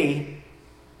pray,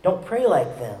 don't pray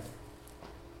like them.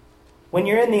 When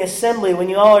you're in the assembly, when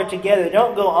you all are together,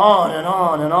 don't go on and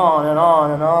on and on and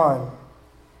on and on.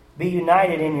 Be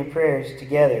united in your prayers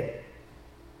together.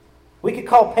 We could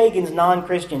call pagans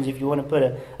non-Christians if you want to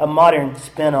put a modern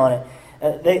spin on it.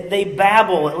 They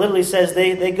babble. It literally says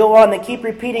they go on. They keep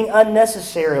repeating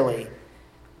unnecessarily.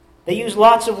 They use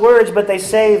lots of words, but they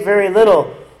say very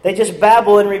little. They just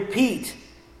babble and repeat,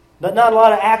 but not a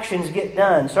lot of actions get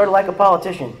done. Sort of like a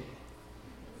politician.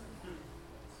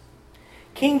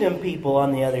 Kingdom people,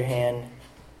 on the other hand,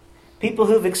 people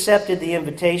who've accepted the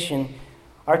invitation,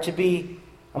 are to be,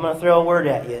 I'm going to throw a word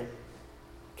at you,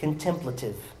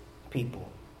 contemplative people.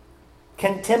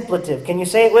 Contemplative. Can you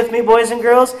say it with me, boys and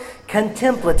girls?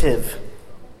 Contemplative.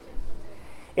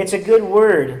 It's a good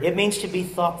word. It means to be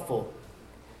thoughtful,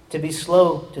 to be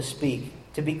slow to speak,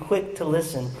 to be quick to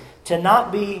listen, to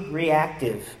not be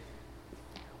reactive.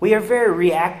 We are very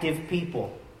reactive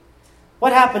people.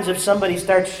 What happens if somebody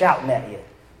starts shouting at you?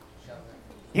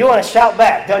 You want to shout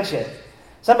back, don't you?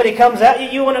 Somebody comes at you,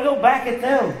 you want to go back at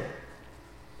them.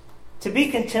 To be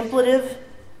contemplative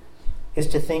is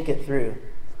to think it through.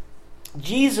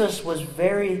 Jesus was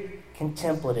very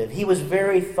contemplative. He was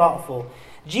very thoughtful.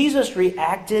 Jesus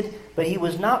reacted, but He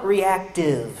was not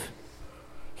reactive.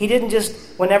 He didn't just,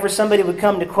 whenever somebody would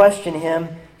come to question Him,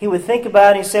 He would think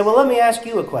about it and He'd say, well, let me ask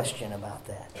you a question about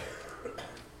that.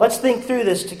 Let's think through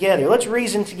this together. Let's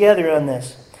reason together on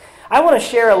this. I want to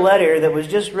share a letter that was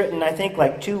just written, I think,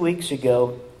 like 2 weeks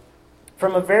ago,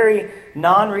 from a very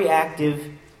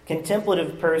non-reactive,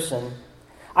 contemplative person.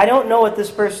 I don't know what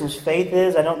this person's faith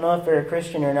is. I don't know if they're a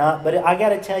Christian or not. But I got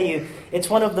to tell you, it's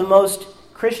one of the most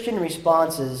Christian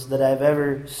responses that I've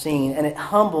ever seen. And it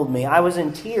humbled me. I was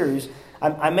in tears.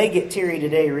 I may get teary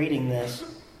today reading this.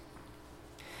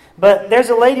 But there's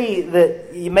a lady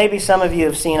that maybe some of you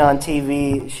have seen on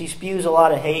TV. She spews a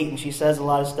lot of hate and she says a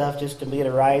lot of stuff just to get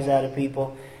a rise out of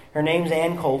people. Her name's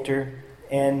Ann Coulter,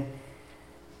 and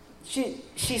she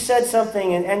said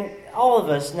something, and all of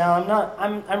us now.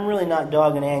 I'm really not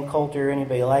dogging Ann Coulter or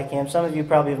anybody like him. Some of you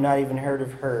probably have not even heard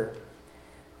of her,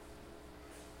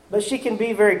 but she can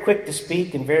be very quick to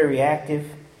speak and very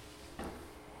reactive.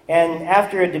 And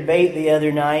after a debate the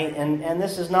other night, and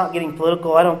this is not getting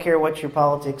political, I don't care what your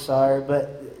politics are,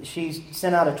 but she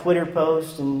sent out a Twitter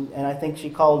post, and I think she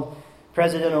called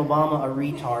President Obama a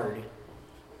retard.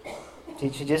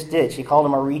 She just did. She called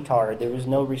him a retard. There was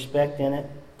no respect in it.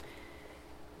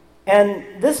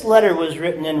 And this letter was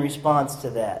written in response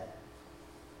to that.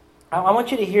 I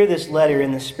want you to hear this letter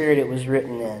in the spirit it was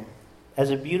written in, as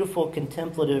a beautiful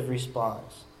contemplative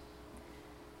response.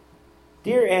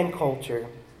 Dear Ann Coulter,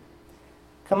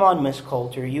 come on, Miss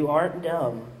Coulter, you aren't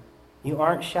dumb. You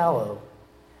aren't shallow.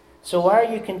 So why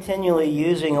are you continually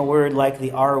using a word like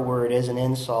the R word as an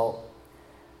insult?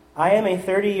 I am a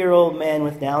 30-year-old man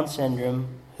with Down syndrome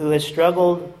who has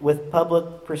struggled with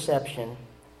public perception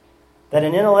that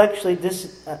an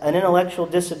intellectual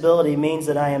disability means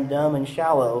that I am dumb and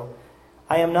shallow.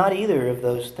 I am not either of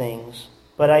those things,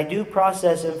 but I do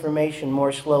process information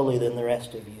more slowly than the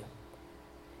rest of you.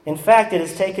 In fact, it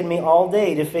has taken me all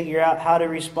day to figure out how to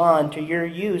respond to your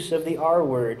use of the R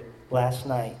word last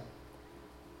night.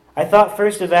 I thought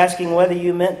first of asking whether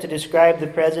you meant to describe the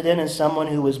president as someone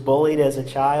who was bullied as a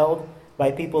child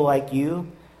by people like you,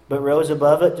 but rose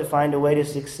above it to find a way to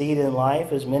succeed in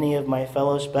life, as many of my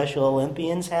fellow Special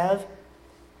Olympians have.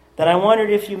 Then I wondered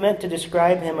if you meant to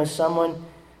describe him as someone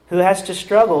who has to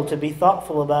struggle to be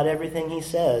thoughtful about everything he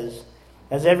says,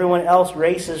 as everyone else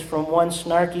races from one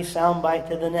snarky soundbite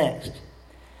to the next.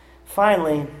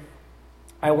 Finally,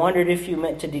 I wondered if you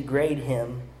meant to degrade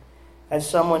him as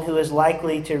someone who is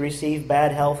likely to receive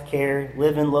bad health care,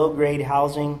 live in low-grade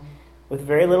housing with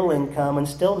very little income, and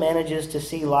still manages to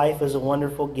see life as a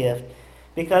wonderful gift.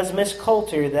 Because, Miss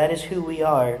Coulter, that is who we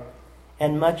are,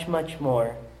 and much, much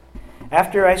more.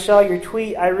 After I saw your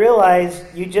tweet, I realized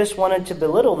you just wanted to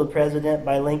belittle the president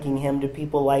by linking him to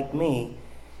people like me.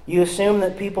 You assumed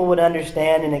that people would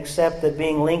understand and accept that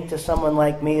being linked to someone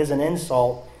like me is an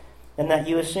insult, and that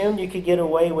you assumed you could get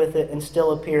away with it and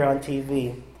still appear on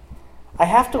TV. I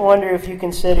have to wonder if you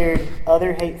considered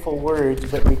other hateful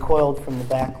words but recoiled from the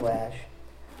backlash.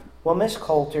 Well, Miss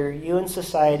Coulter, you and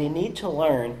society need to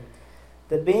learn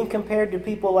that being compared to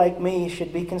people like me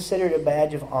should be considered a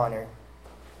badge of honor.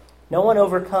 No one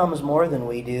overcomes more than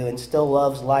we do and still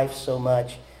loves life so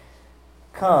much.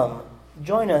 Come,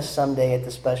 join us someday at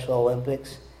the Special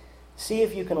Olympics. See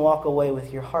if you can walk away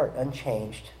with your heart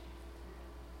unchanged.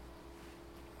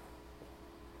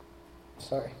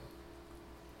 Sorry.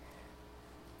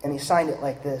 And he signed it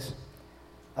like this: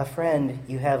 a friend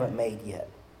you haven't made yet.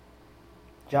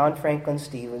 John Franklin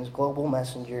Stevens, Global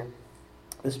Messenger,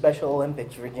 the Special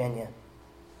Olympics, Virginia.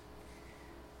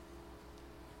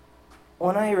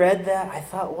 When I read that, I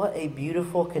thought, what a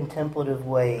beautiful contemplative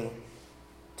way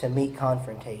to meet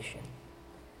confrontation.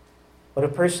 What a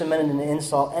person meant an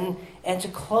insult, and to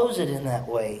close it in that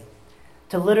way.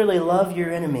 To literally love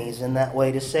your enemies in that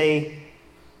way, to say,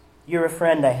 you're a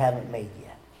friend I haven't made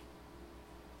yet.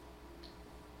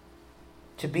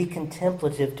 To be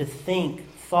contemplative, to think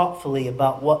thoughtfully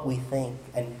about what we think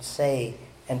and say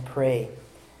and pray.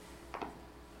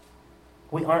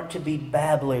 We aren't to be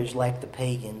babblers like the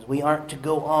pagans. We aren't to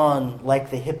go on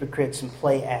like the hypocrites and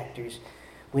play actors.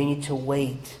 We need to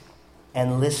wait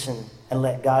and listen and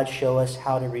let God show us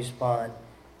how to respond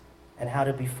and how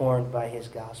to be formed by His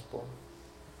gospel.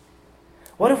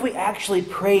 What if we actually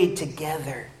prayed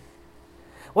together?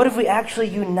 What if we actually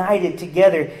united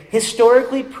together?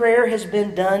 Historically, prayer has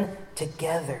been done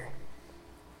together.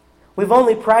 We've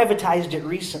only privatized it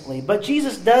recently, but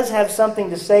Jesus does have something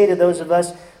to say to those of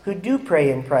us who do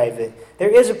pray in private. There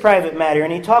is a private matter,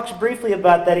 and He talks briefly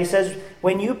about that. He says,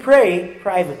 when you pray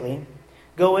privately,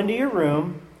 go into your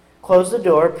room, close the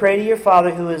door, pray to your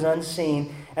Father who is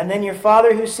unseen, and then your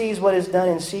Father who sees what is done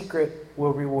in secret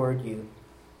will reward you.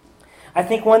 I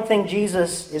think one thing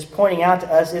Jesus is pointing out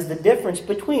to us is the difference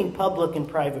between public and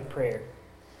private prayer.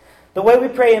 The way we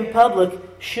pray in public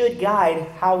should guide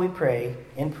how we pray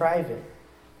in private.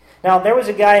 Now, there was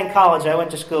a guy in college I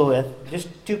went to school with. Just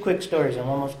two quick stories. I'm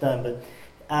almost done. But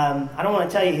I don't want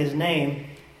to tell you his name.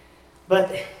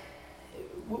 But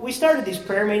we started these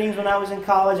prayer meetings when I was in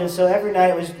college. And so every night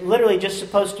it was literally just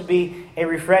supposed to be a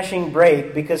refreshing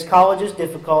break because college is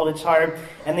difficult. It's hard.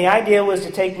 And the idea was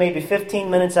to take maybe 15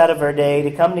 minutes out of our day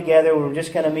to come together. We were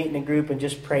just going to meet in a group and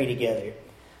just pray together.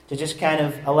 To just kind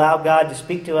of allow God to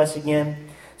speak to us again.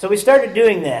 So we started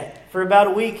doing that. For about a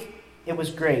week, it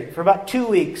was great. For about 2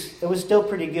 weeks, it was still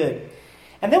pretty good.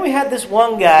 And then we had this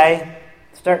one guy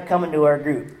start coming to our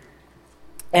group.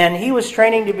 And he was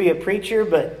training to be a preacher,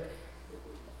 but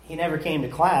he never came to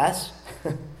class.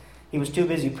 He was too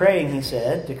busy praying, he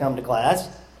said, to come to class.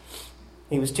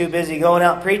 He was too busy going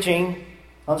out preaching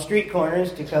on street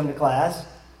corners to come to class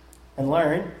and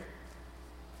learn.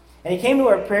 And he came to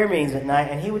our prayer meetings at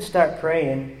night, and he would start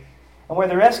praying. And where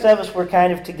the rest of us were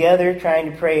kind of together, trying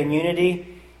to pray in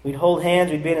unity, we'd hold hands,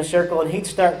 we'd be in a circle, and he'd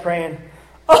start praying,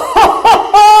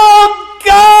 "Oh,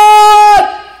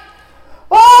 God!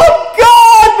 Oh,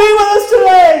 God, be with us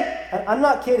today!" I'm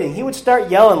not kidding. He would start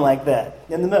yelling like that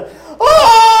in the middle.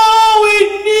 "Oh, we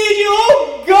need you!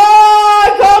 Oh,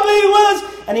 God, come be with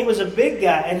us!" And he was a big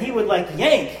guy, and he would like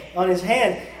yank on his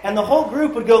hand, and the whole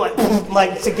group would go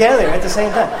like together at the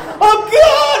same time. "Oh,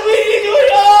 God, we need you! Oh,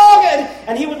 God!"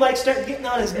 And he would like start getting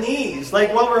on his knees,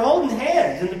 like while we're holding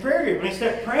hands in the prayer group, and he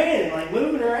start praying and like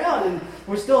moving around, and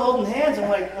we're still holding hands. I'm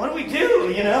like, what do we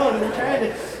do? You know, and we're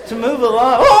trying to move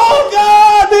along. "Oh,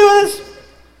 God, be with us!"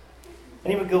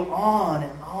 And he would go on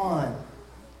and on.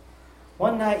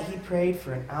 One night he prayed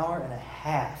for an hour and a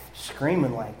half,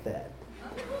 screaming like that.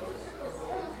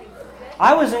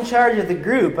 I was in charge of the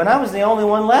group, and I was the only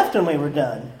one left when we were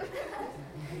done.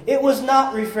 It was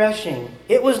not refreshing.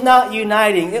 It was not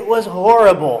uniting. It was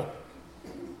horrible.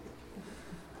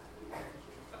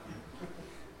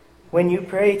 When you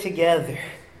pray together,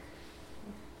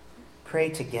 pray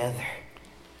together.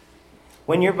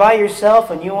 When you're by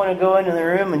yourself and you want to go into the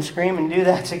room and scream and do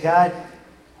that to God,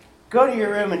 go to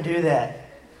your room and do that.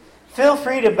 Feel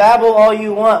free to babble all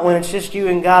you want when it's just you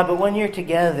and God, but when you're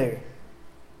together,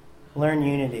 learn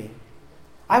unity.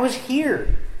 I was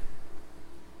here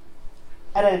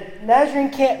at a Nazarene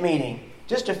camp meeting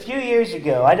just a few years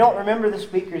ago. I don't remember the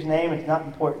speaker's name. It's not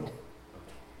important.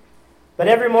 But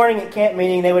every morning at camp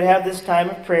meeting, they would have this time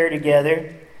of prayer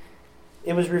together.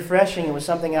 It was refreshing. It was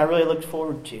something I really looked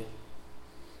forward to.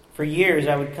 For years,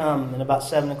 I would come, and about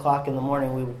 7 o'clock in the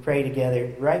morning, we would pray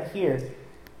together right here.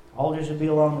 Alders would be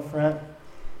along the front.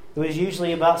 It was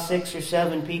usually about 6 or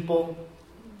 7 people.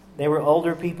 They were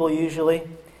older people usually.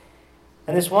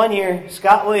 And this one year,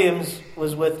 Scott Williams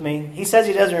was with me. He says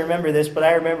he doesn't remember this, but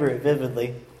I remember it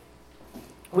vividly.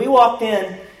 We walked in,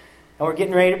 and we're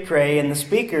getting ready to pray, and the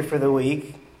speaker for the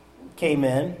week came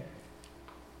in,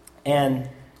 and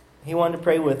he wanted to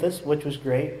pray with us, which was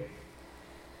great.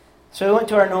 So we went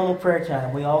to our normal prayer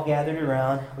time. We all gathered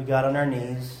around, we got on our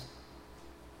knees,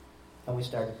 and we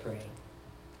started praying.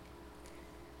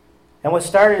 And what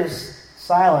started as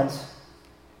silence,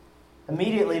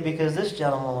 immediately, because this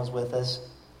gentleman was with us,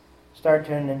 started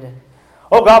turning into,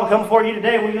 "Oh, God, we come before you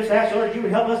today. We just ask, Lord, that you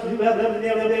would help us to do the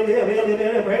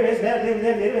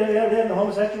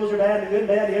homosexuals are bad, the good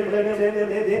bad,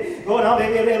 going on,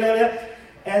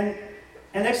 and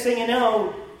next thing you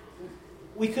know,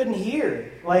 we couldn't hear.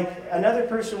 Like another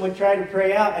person would try to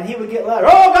pray out, and he would get louder.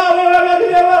 "Oh, God, I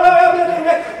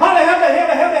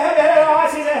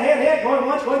see that hand, going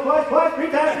once, going twice, 3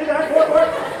 times, 4.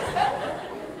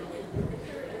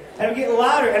 And it would get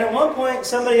louder. And at one point,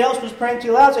 somebody else was praying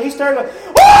too loud, so he started going,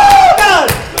 "Oh, God!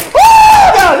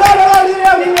 Oh, God!"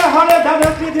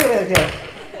 Okay.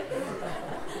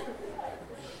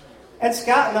 And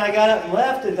Scott and I got up and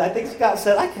left, and I think Scott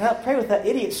said, "I cannot pray with that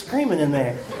idiot screaming in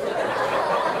there."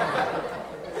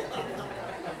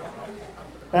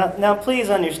 Now, please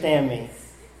understand me.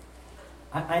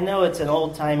 I know it's an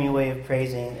old-timey way of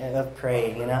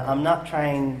praying, and I'm not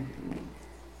trying.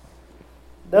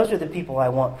 Those are the people I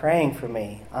want praying for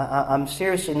me. I'm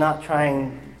seriously not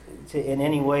trying to in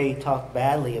any way talk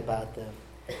badly about them.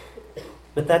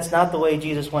 But that's not the way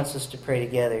Jesus wants us to pray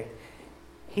together.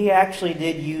 He actually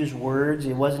did use words.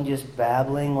 It wasn't just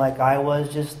babbling like I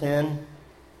was just then.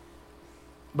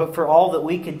 But for all that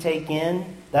we could take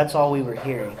in, that's all we were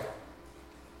hearing.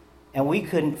 And we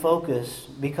couldn't focus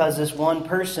because this one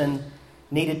person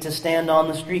needed to stand on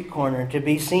the street corner to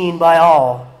be seen by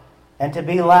all and to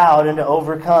be loud and to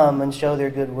overcome and show their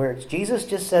good works. Jesus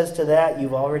just says to that,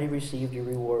 you've already received your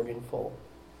reward in full.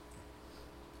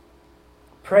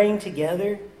 Praying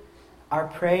together, our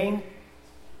praying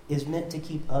is meant to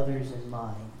keep others in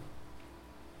mind.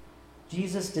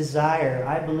 Jesus' desire,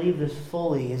 I believe this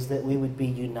fully, is that we would be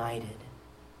united.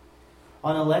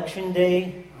 On Election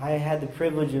Day, I had the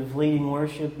privilege of leading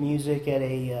worship music at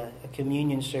a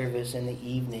communion service in the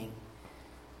evening.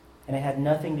 And it had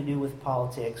nothing to do with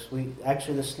politics.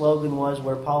 Actually, the slogan was,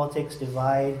 "Where politics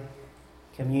divide,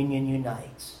 communion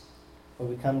unites." Where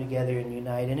we come together and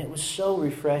unite. And it was so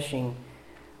refreshing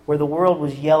where the world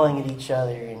was yelling at each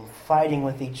other and fighting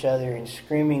with each other and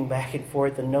screaming back and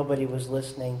forth and nobody was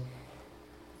listening.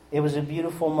 It was a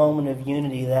beautiful moment of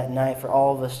unity that night for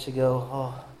all of us to go,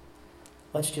 oh,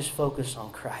 let's just focus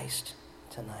on Christ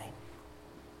tonight.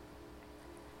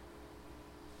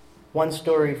 One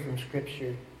story from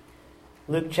Scripture,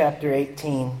 Luke chapter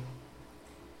 18.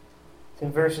 It's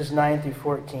in verses 9 through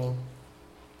 14.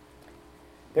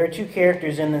 There are two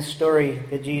characters in this story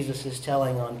that Jesus is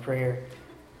telling on prayer.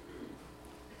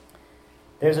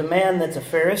 There's a man that's a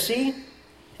Pharisee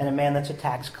and a man that's a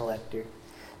tax collector.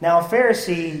 Now,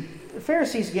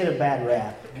 Pharisees get a bad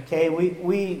rap. Okay,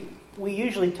 we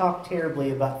usually talk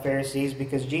terribly about Pharisees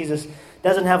because Jesus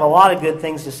doesn't have a lot of good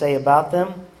things to say about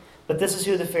them. But this is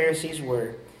who the Pharisees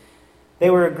were. They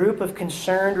were a group of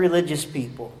concerned religious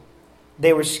people.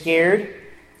 They were scared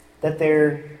that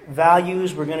their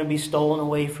values were going to be stolen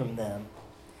away from them.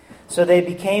 So they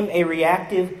became a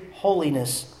reactive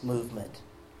holiness movement.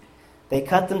 They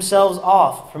cut themselves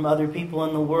off from other people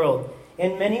in the world.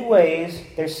 In many ways,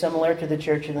 they're similar to the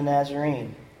Church of the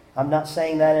Nazarene. I'm not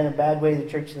saying that in a bad way, the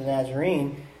Church of the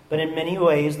Nazarene, but in many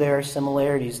ways there are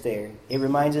similarities there. It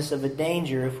reminds us of a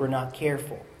danger if we're not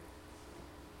careful.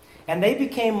 And they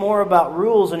became more about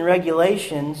rules and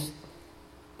regulations.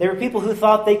 They were people who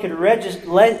thought they could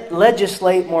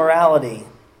legislate morality.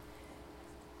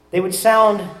 They would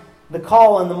sound the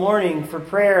call in the morning for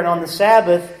prayer, and on the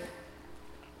Sabbath,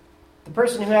 the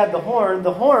person who had the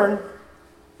horn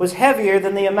was heavier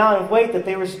than the amount of weight that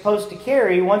they were supposed to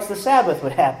carry once the Sabbath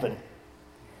would happen.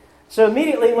 So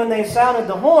immediately when they sounded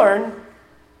the horn,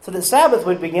 so that Sabbath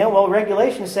would begin, well,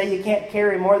 regulations say you can't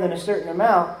carry more than a certain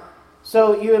amount.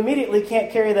 So you immediately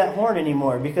can't carry that horn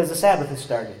anymore because the Sabbath has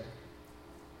started.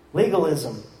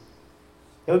 Legalism.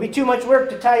 It would be too much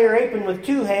work to tie your apron with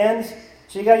two hands,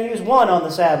 so you got to use one on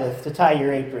the Sabbath to tie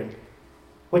your apron.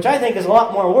 Which I think is a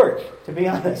lot more work, to be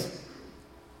honest.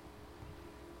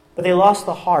 But they lost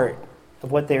the heart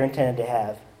of what they're intended to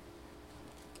have.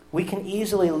 We can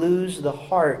easily lose the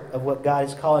heart of what God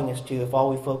is calling us to if all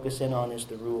we focus in on is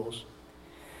the rules.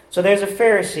 So there's a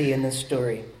Pharisee in this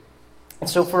story. And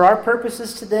so for our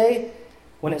purposes today,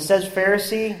 when it says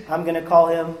Pharisee, I'm going to call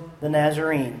him the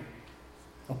Nazarene.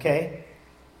 Okay?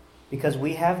 Because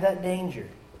we have that danger.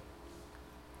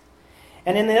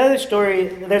 And in the other story,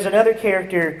 there's another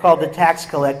character called the tax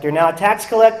collector. Now, a tax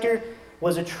collector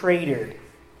was a traitor.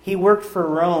 He worked for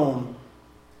Rome,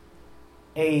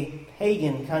 a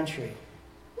pagan country,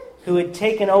 who had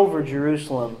taken over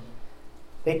Jerusalem.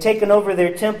 They'd taken over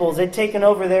their temples. They'd taken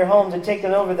over their homes. They'd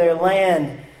taken over their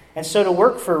land. And so to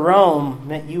work for Rome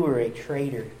meant you were a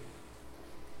traitor.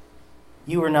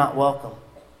 You were not welcome.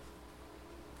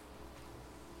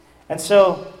 And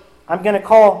so I'm going to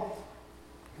call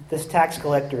this tax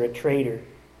collector a traitor.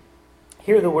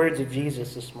 Hear the words of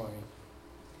Jesus this morning.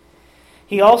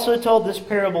 He also told this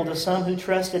parable to some who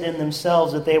trusted in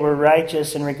themselves that they were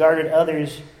righteous and regarded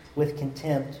others with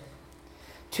contempt.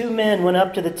 2 men went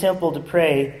up to the temple to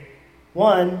pray,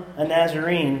 one a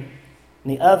Nazarene,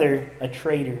 and the other a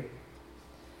traitor.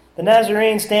 The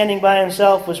Nazarene, standing by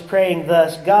himself, was praying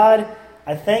thus, God,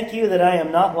 I thank you that I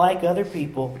am not like other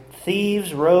people,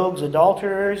 thieves, rogues,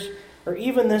 adulterers, or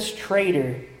even this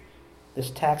traitor, this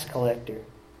tax collector.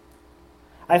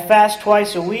 I fast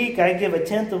twice a week, I give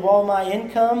 1/10 of all my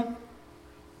income.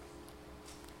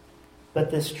 But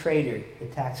this traitor, the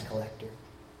tax collector,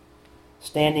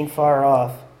 standing far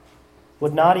off,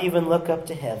 would not even look up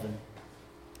to heaven,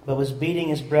 but was beating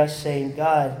his breast, saying,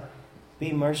 God,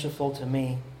 be merciful to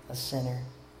me, a sinner.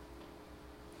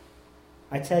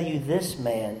 I tell you, this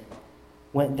man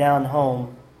went down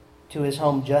home to his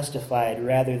home justified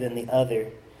rather than the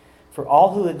other. For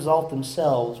all who exalt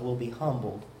themselves will be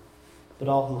humbled, but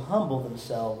all who humble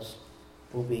themselves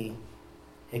will be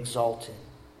exalted.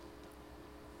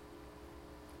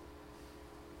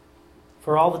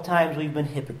 For all the times we've been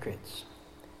hypocrites,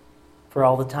 for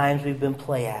all the times we've been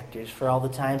play actors, for all the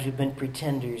times we've been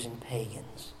pretenders and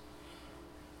pagans.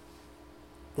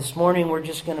 This morning we're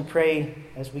just going to pray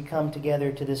as we come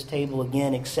together to this table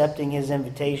again, accepting his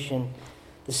invitation.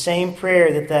 The same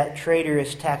prayer that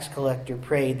traitorous tax collector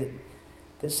prayed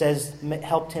that says,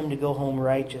 helped him to go home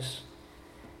righteous.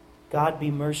 God,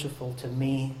 be merciful to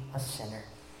me, a sinner.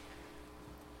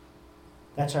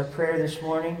 That's our prayer this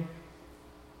morning.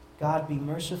 God, be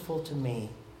merciful to me,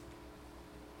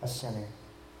 a sinner.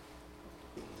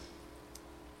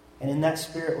 And in that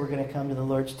spirit, we're going to come to the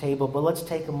Lord's table. But let's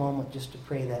take a moment just to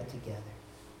pray that together.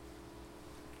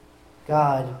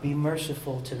 God, be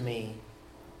merciful to me,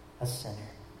 a sinner.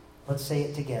 Let's say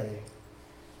it together.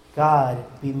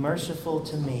 God, be merciful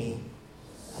to me,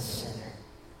 a sinner.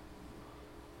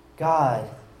 God,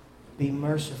 be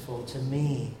merciful to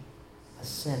me, a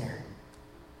sinner.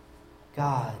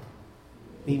 God,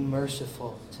 be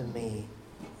merciful to me,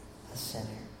 a sinner.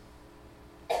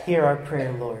 Hear our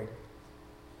prayer, Lord.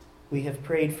 We have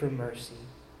prayed for mercy.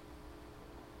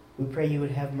 We pray you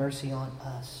would have mercy on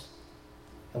us.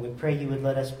 And we pray you would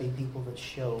let us be people that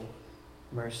show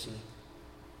mercy.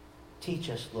 Teach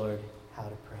us, Lord, how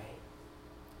to pray.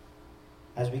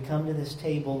 As we come to this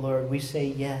table, Lord, we say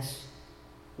yes.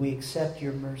 We accept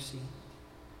your mercy.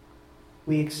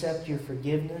 We accept your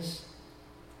forgiveness.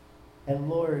 And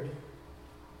Lord,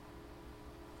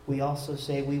 we also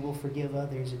say we will forgive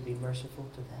others and be merciful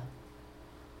to them.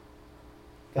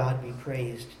 God be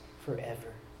praised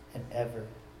forever and ever.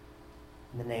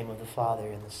 In the name of the Father,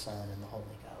 and the Son, and the Holy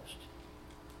Ghost.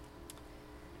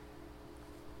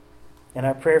 And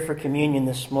our prayer for communion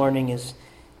this morning is,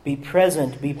 be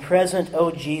present,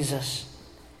 O Jesus,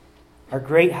 our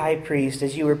great high priest.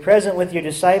 As you were present with your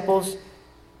disciples,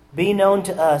 be known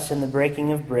to us in the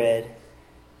breaking of bread.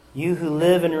 You who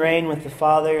live and reign with the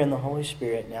Father and the Holy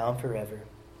Spirit, now and forever.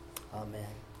 Amen.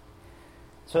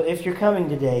 So if you're coming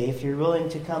today, if you're willing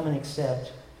to come and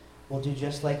accept, we'll do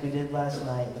just like we did last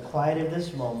night, in the quiet of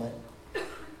this moment,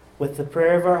 with the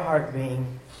prayer of our heart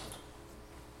being,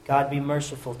 God be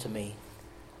merciful to me,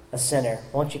 a sinner.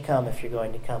 Won't you come if you're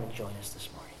going to come and join us this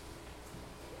morning?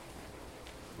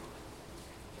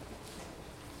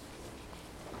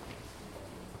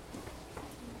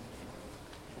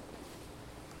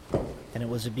 And it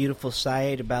was a beautiful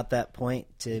sight about that point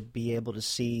to be able to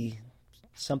see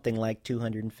something like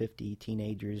 250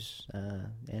 teenagers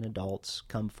and adults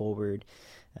come forward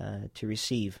to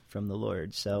receive from the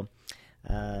Lord. So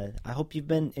I hope you've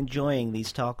been enjoying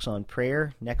these talks on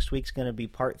prayer. Next week's going to be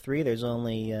part 3. There's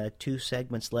only 2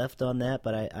 segments left on that,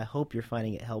 but I hope you're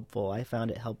finding it helpful. I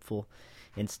found it helpful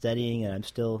in studying, and I'm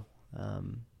still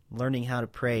learning how to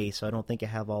pray, so I don't think I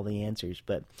have all the answers.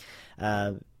 But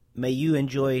may you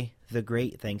enjoy the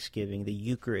great Thanksgiving, the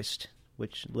Eucharist,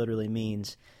 which literally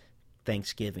means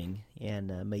Thanksgiving,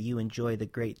 and may you enjoy the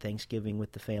great Thanksgiving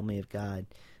with the family of God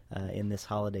in this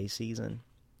holiday season.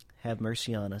 Have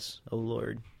mercy on us, O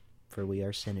Lord, for we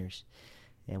are sinners,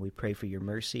 and we pray for your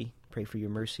mercy. Pray for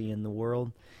your mercy in the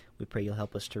world. We pray you'll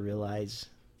help us to realize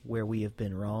where we have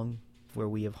been wrong, where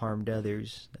we have harmed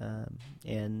others,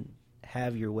 and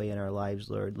have your way in our lives,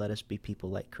 Lord. Let us be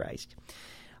people like Christ.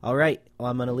 All right,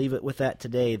 well, I'm going to leave it with that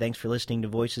today. Thanks for listening to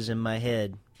Voices in My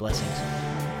Head. Blessings.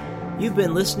 You've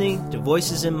been listening to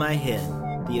Voices in My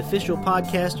Head, the official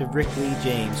podcast of Rick Lee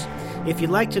James. If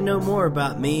you'd like to know more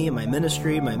about me, my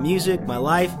ministry, my music, my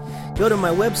life, go to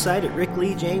my website at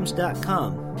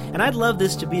rickleejames.com. And I'd love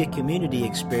this to be a community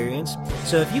experience,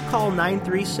 so if you call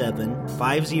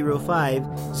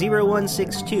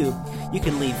 937-505-0162, you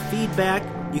can leave feedback,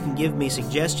 you can give me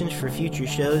suggestions for future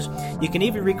shows, you can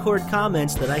even record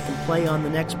comments that I can play on the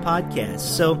next podcast.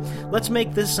 So let's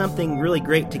make this something really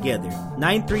great together.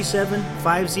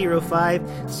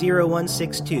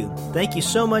 937-505-0162. Thank you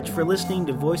so much for listening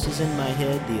to Voices in My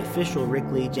Head, the official Rick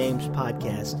Lee James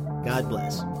podcast. God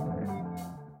bless.